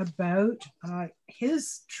talking about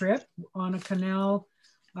his trip on a canal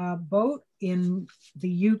boat in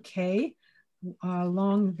the UK.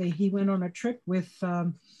 He went on a trip with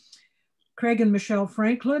Craig and Michelle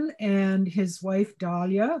Franklin and his wife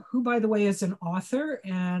Dahlia, who, by the way, is an author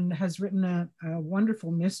and has written a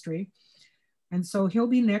wonderful mystery. And so he'll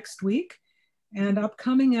be next week. And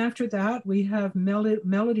upcoming after that, we have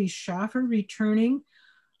Melody Schaffer returning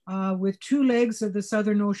with 2 legs of the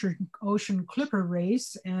Southern Ocean Clipper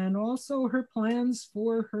race, and also her plans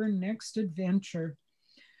for her next adventure.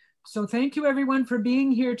 So thank you everyone for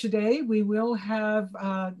being here today. We will have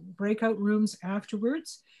breakout rooms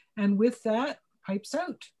afterwards. And with that, pipes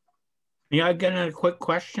out. May I get a quick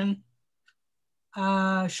question?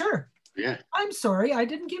 Sure. Yeah. I'm sorry, I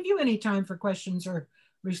didn't give you any time for questions or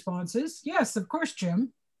responses. Yes, of course,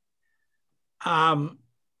 Jim.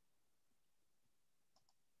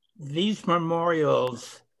 These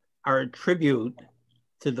memorials are a tribute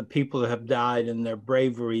to the people who have died in their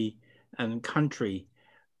bravery and country.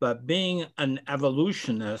 But being an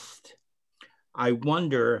evolutionist, I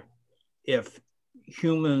wonder if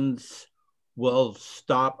humans will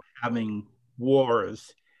stop having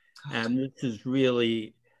wars. And this is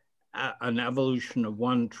really an evolution of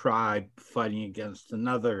one tribe fighting against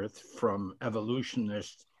another from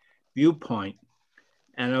evolutionist viewpoint.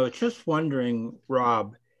 And I was just wondering,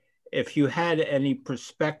 Rob, if you had any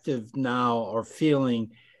perspective now or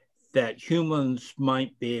feeling that humans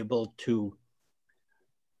might be able to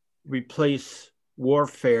replace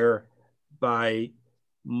warfare by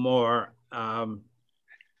more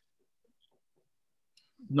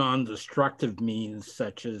non-destructive means,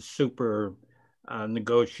 such as super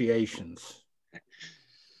negotiations.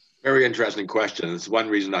 Very interesting question. It's one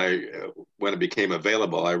reason when it became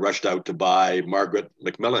available, I rushed out to buy Margaret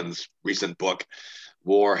Macmillan's recent book,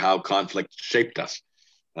 War, How Conflict Shaped Us,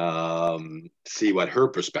 see what her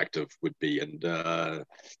perspective would be.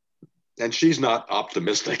 And she's not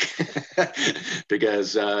optimistic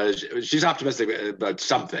because she's optimistic about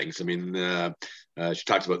some things. I mean, she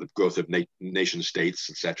talks about the growth of nation states,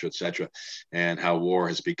 et cetera, and how war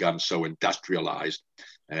has become so industrialized.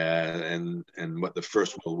 And what the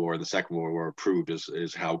First World War and the Second World War proved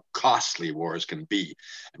is how costly wars can be.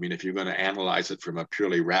 I mean, if you're going to analyze it from a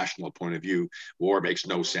purely rational point of view, war makes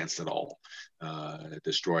no sense at all. It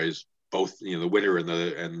destroys both, the winner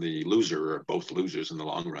and the loser are both losers in the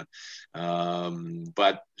long run.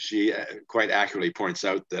 But she quite accurately points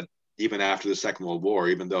out that even after the Second World War,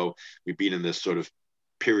 even though we've been in this sort of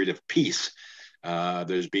period of peace,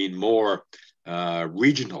 there's been more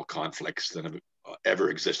regional conflicts than have ever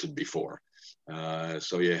existed before.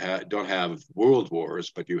 So you don't have world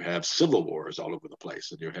wars, but you have civil wars all over the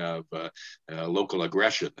place, and you have local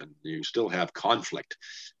aggression, and you still have conflict.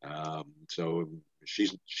 So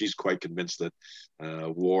she's quite convinced that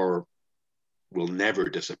war will never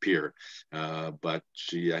disappear, but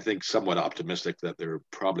I think, somewhat optimistic that there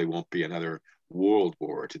probably won't be another world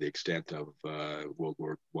war to the extent of World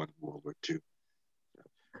War I, World War II.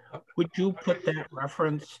 Would you put that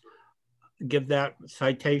reference, give that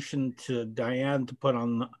citation to Diane to put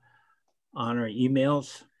on her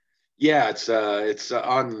emails? Yeah, it's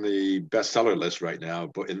on the bestseller list right now,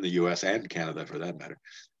 but in the U.S. and Canada, for that matter.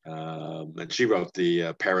 And she wrote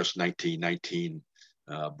the Paris 1919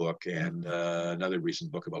 book, and another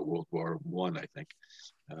recent book about World War I think.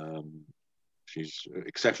 She's an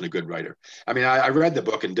exceptionally good writer. I mean, I read the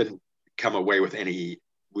book and didn't come away with any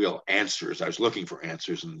real answers. I was looking for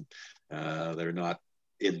answers, and they're not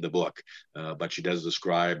in the book, but she does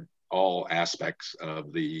describe all aspects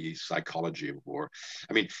of the psychology of war.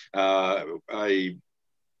 I mean,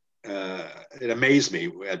 it amazed me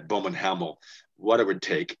at Beaumont-Hamel what it would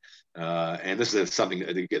take, and this is something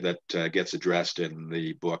that gets addressed in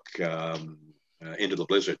the book Into the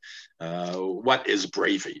Blizzard. What is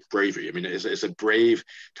bravery? I mean, is it brave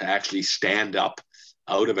to actually stand up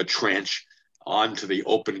out of a trench onto the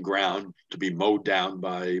open ground to be mowed down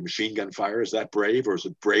by machine gun fire? Is that brave, or is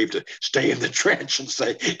it brave to stay in the trench and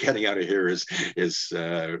say getting out of here is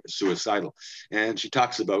suicidal? And she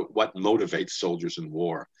talks about what motivates soldiers in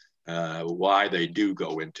war, why they do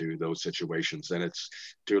go into those situations, and it's,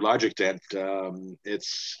 to a large extent,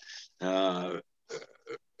 it's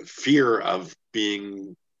fear of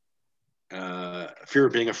being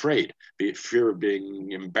afraid, fear of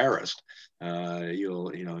being embarrassed. When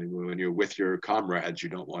you're with your comrades, you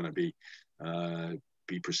don't want to be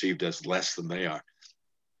perceived as less than they are.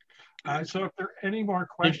 So if there are any more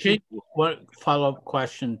questions. What follow-up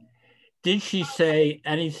question? Did she say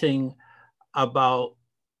anything about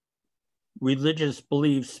religious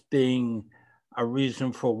beliefs being a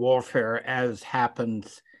reason for warfare, as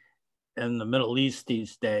happens in the Middle East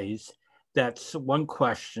these days? That's one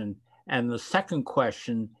question. And the second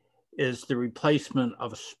question is the replacement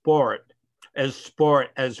of sport as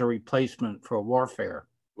a replacement for warfare.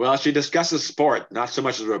 Well, she discusses sport not so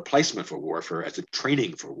much as a replacement for warfare as a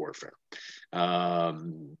training for warfare.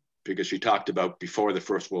 Because she talked about, before the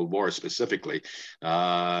First World War specifically,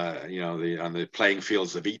 on the playing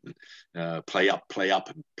fields of Eton, play up,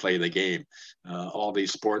 and play the game. All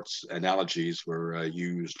these sports analogies were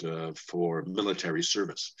used for military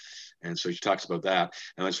service. And so she talks about that.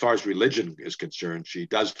 And as far as religion is concerned, she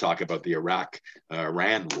does talk about the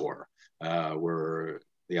Iraq-Iran war, where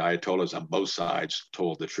the Ayatollahs on both sides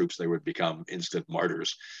told the troops they would become instant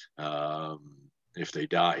martyrs if they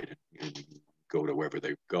died and go to wherever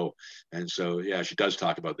they go. And so, yeah, she does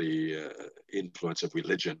talk about the influence of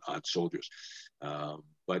religion on soldiers.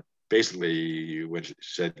 But basically, when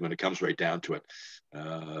it comes right down to it,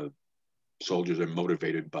 soldiers are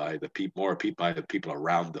motivated by more by the people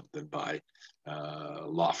around them than by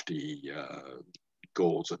lofty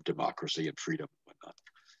goals of democracy and freedom and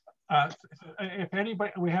whatnot. If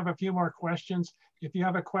anybody, we have a few more questions. If you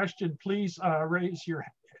have a question, please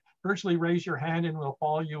virtually raise your hand, and we'll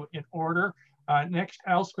follow you in order. Next,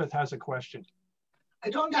 Elspeth has a question. I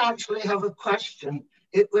don't actually have a question.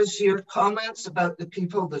 It was your comments about the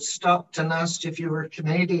people that stopped and asked if you were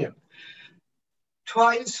Canadian.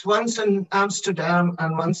 Twice, once in Amsterdam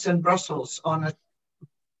and once in Brussels, on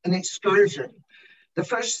an excursion. The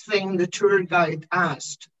first thing the tour guide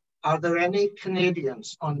asked, are there any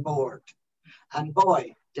Canadians on board? And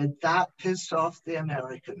boy, did that piss off the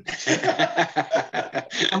Americans.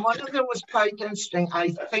 And one of them was quite interesting.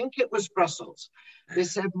 I think it was Brussels. They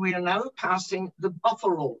said, we are now passing the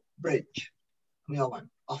Buffalo Bridge. We all went,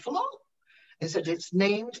 Buffalo? They said, it's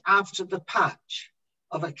named after the patch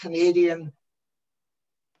of a Canadian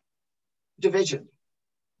division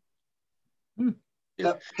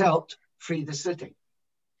that helped free the city.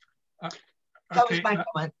 That was my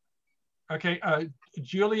comment. Okay,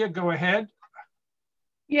 Julia, go ahead.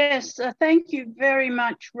 Yes, thank you very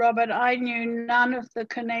much, Robert. I knew none of the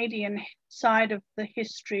Canadian side of the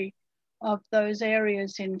history of those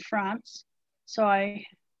areas in France. So I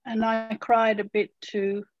cried a bit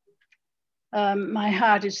too. My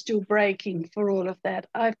heart is still breaking for all of that.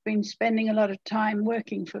 I've been spending a lot of time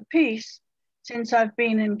working for peace since I've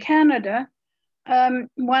been in Canada.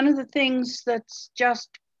 One of the things that's just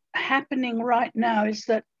happening right now is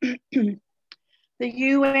that the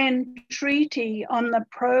UN Treaty on the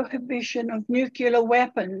Prohibition of Nuclear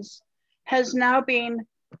Weapons has now been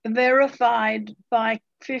verified by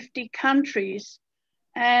 50 countries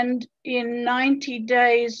And in 90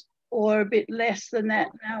 days, or a bit less than that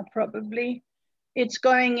now probably, it's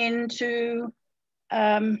going into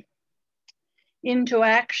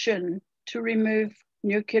action to remove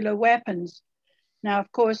nuclear weapons. Now,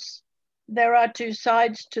 of course, there are two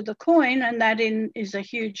sides to the coin, and that is a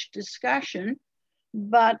huge discussion.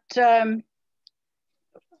 But the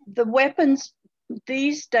weapons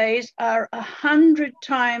these days are 100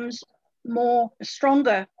 times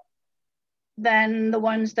stronger than the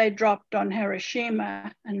ones they dropped on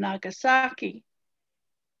Hiroshima and Nagasaki.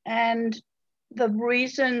 And the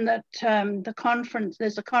reason that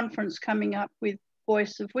there's a conference coming up with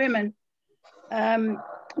Voice of Women,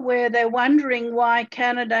 where they're wondering why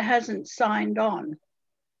Canada hasn't signed on.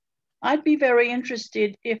 I'd be very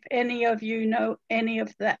interested if any of you know any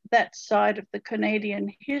of that side of the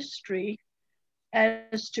Canadian history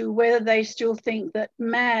as to whether they still think that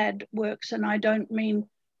MAD works. And I don't mean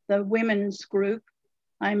the women's group,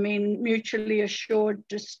 I mean mutually assured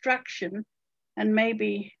destruction. And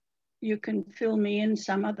maybe you can fill me in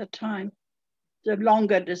some other time, the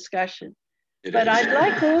longer discussion. But I'd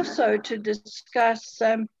like also to discuss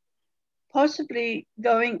possibly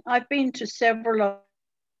I've been to several of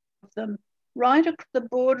them, right across the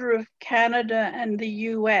border of Canada and the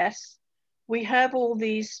US. We have all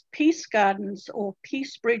these peace gardens or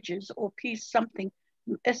peace bridges or peace something,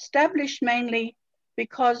 established mainly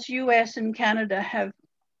because US and Canada have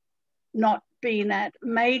not been at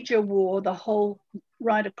major war the whole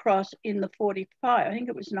right across in the 45. I think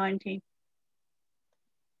it was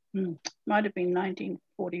might have been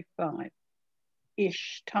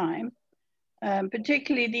 1945-ish time,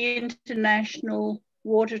 particularly the International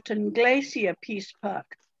Waterton Glacier Peace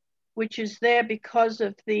Park, which is there because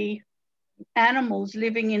of the animals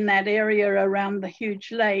living in that area around the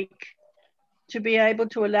huge lake, to be able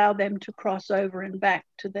to allow them to cross over and back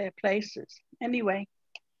to their places. Anyway,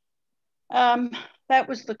 that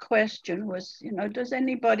was the question, was, does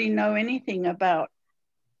anybody know anything about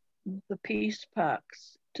the peace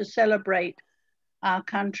parks to celebrate our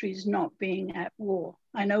countries not being at war?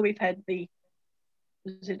 I know we've had the,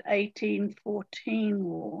 was it 1814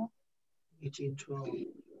 war? 1812.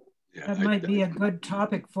 Yeah, that might be a good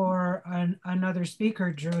topic for another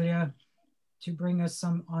speaker, Julia, to bring us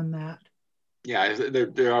some on that. Yeah,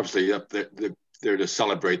 they're obviously up there. They're to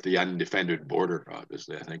celebrate the undefended border,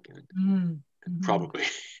 obviously, I think. And probably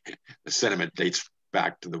the sentiment dates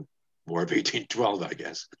back to the War of 1812, I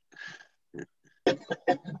guess.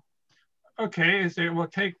 Okay, we'll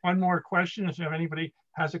take one more question. If anybody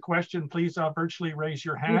has a question, please virtually raise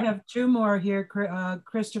your hand. We have two more here,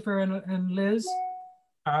 Christopher and Liz.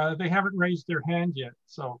 They haven't raised their hand yet,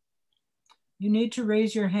 so. You need to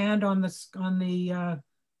raise your hand on the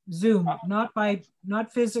Zoom,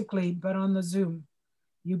 not physically, but on the Zoom.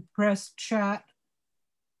 You press chat.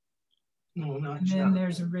 No, not and chat. Then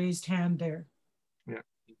there's a raised hand there. Yeah.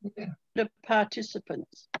 The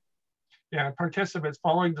participants. Yeah, participants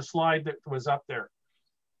following the slide that was up there,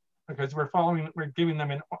 because we're giving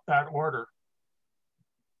them in that order.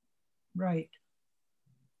 Right.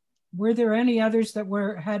 Were there any others that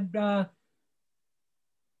had?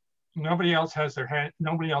 Nobody else has their hand.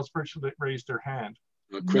 Nobody else virtually raised their hand.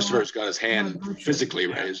 Well, Christopher's got his hand physically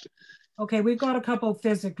raised. Okay, we've got a couple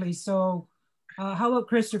physically. So how about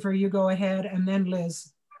Christopher? You go ahead, and then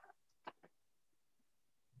Liz.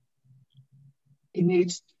 He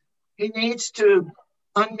needs to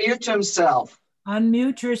unmute himself.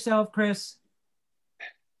 Unmute yourself, Chris.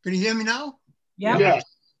 Can you hear me now? Yeah. Yes.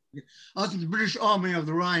 I was in the British Army of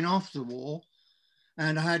the Rhine after the war,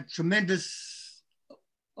 and I had tremendous,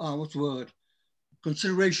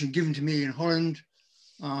 consideration given to me in Holland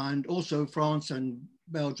and also France and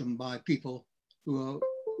Belgium by people who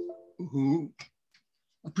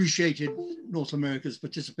appreciated North America's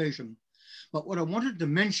participation. But what I wanted to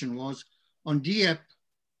mention was on Dieppe,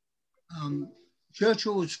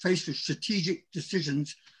 Churchill was faced with strategic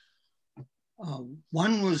decisions.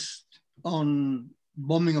 One was on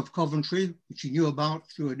bombing of Coventry, which he knew about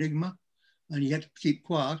through Enigma, and he had to keep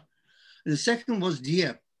quiet. And the second was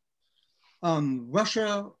Dieppe.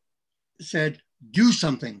 Russia said, do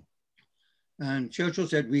something. And Churchill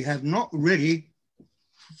said, we have not ready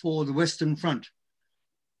for the Western Front.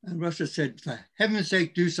 And Russia said, for heaven's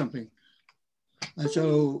sake, do something. And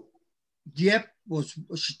so Dieppe was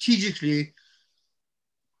strategically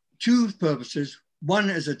two purposes. One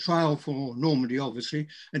as a trial for Normandy, obviously,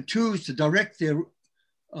 and two is to direct their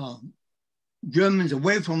Germans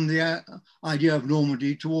away from the idea of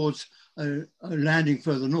Normandy towards a landing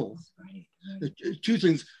further north. Right. The two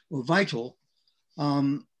things were vital.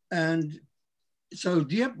 And so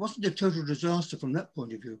Dieppe wasn't a total disaster from that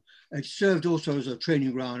point of view. It served also as a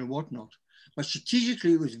training ground and whatnot. But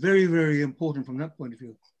strategically, it was very, very important from that point of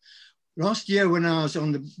view. Last year, when I was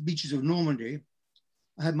on the beaches of Normandy,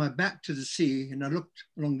 I had my back to the sea and I looked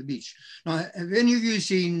along the beach. Now, have any of you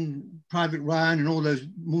seen Private Ryan and all those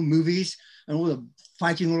movies and all the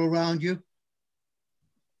fighting all around you?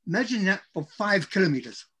 Imagine that for 5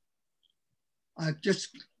 kilometers. I just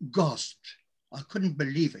gasped. I couldn't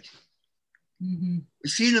believe it. Mm-hmm.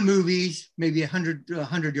 We've seen the movies, maybe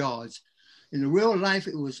 100 yards. In the real life,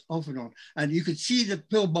 it was off and on. And you could see the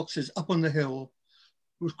pillboxes up on the hill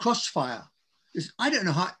with crossfire. I don't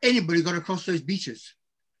know how anybody got across those beaches.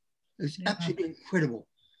 It's absolutely incredible.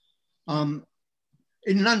 In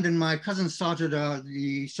London, my cousin started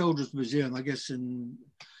the Soldiers Museum, I guess, and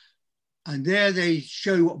there they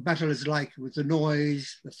show what battle is like with the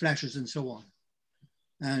noise, the flashes, and so on.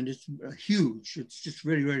 And it's huge. It's just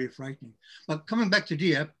very, very frightening. But coming back to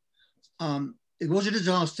Dieppe, it was a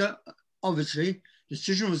disaster. Obviously,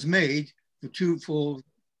 decision was made to support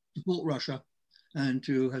Russia and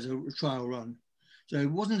to have a trial run. So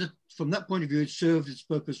it wasn't, from that point of view, it served its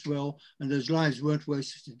purpose well, and those lives weren't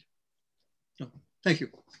wasted. So, thank you.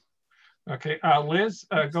 Okay, Liz,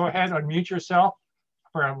 go ahead, unmute yourself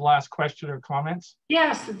for our last question or comments.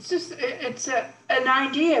 Yes, it's an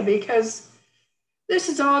idea, because this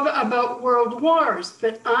is all about world wars,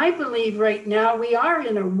 but I believe right now we are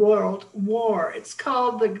in a world war. It's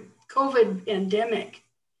called the COVID pandemic.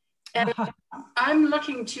 And I'm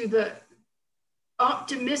looking to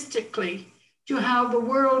optimistically to how the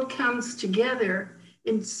world comes together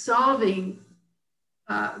in solving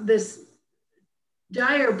this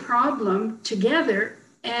dire problem together,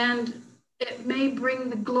 and it may bring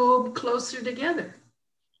the globe closer together.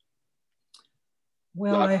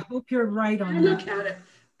 Well, I hope you're right on that. Look at it,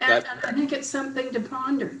 and I think it's something to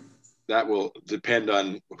ponder. That will depend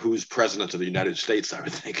on who's president of the United States, I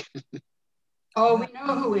would think. Oh, we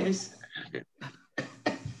know who is.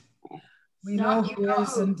 We know who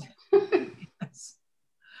is. And yes.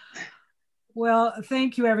 Well,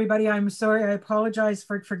 thank you, everybody. I'm sorry. I apologize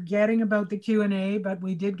for forgetting about the Q&A, but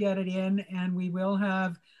we did get it in, and we will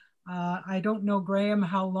have, I don't know, Graham,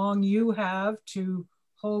 how long you have to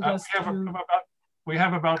hold us to. We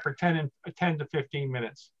have about for 10 to 15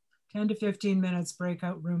 minutes. 10 to 15 minutes,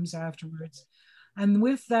 breakout rooms afterwards. And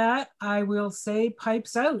with that, I will say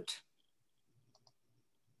pipes out.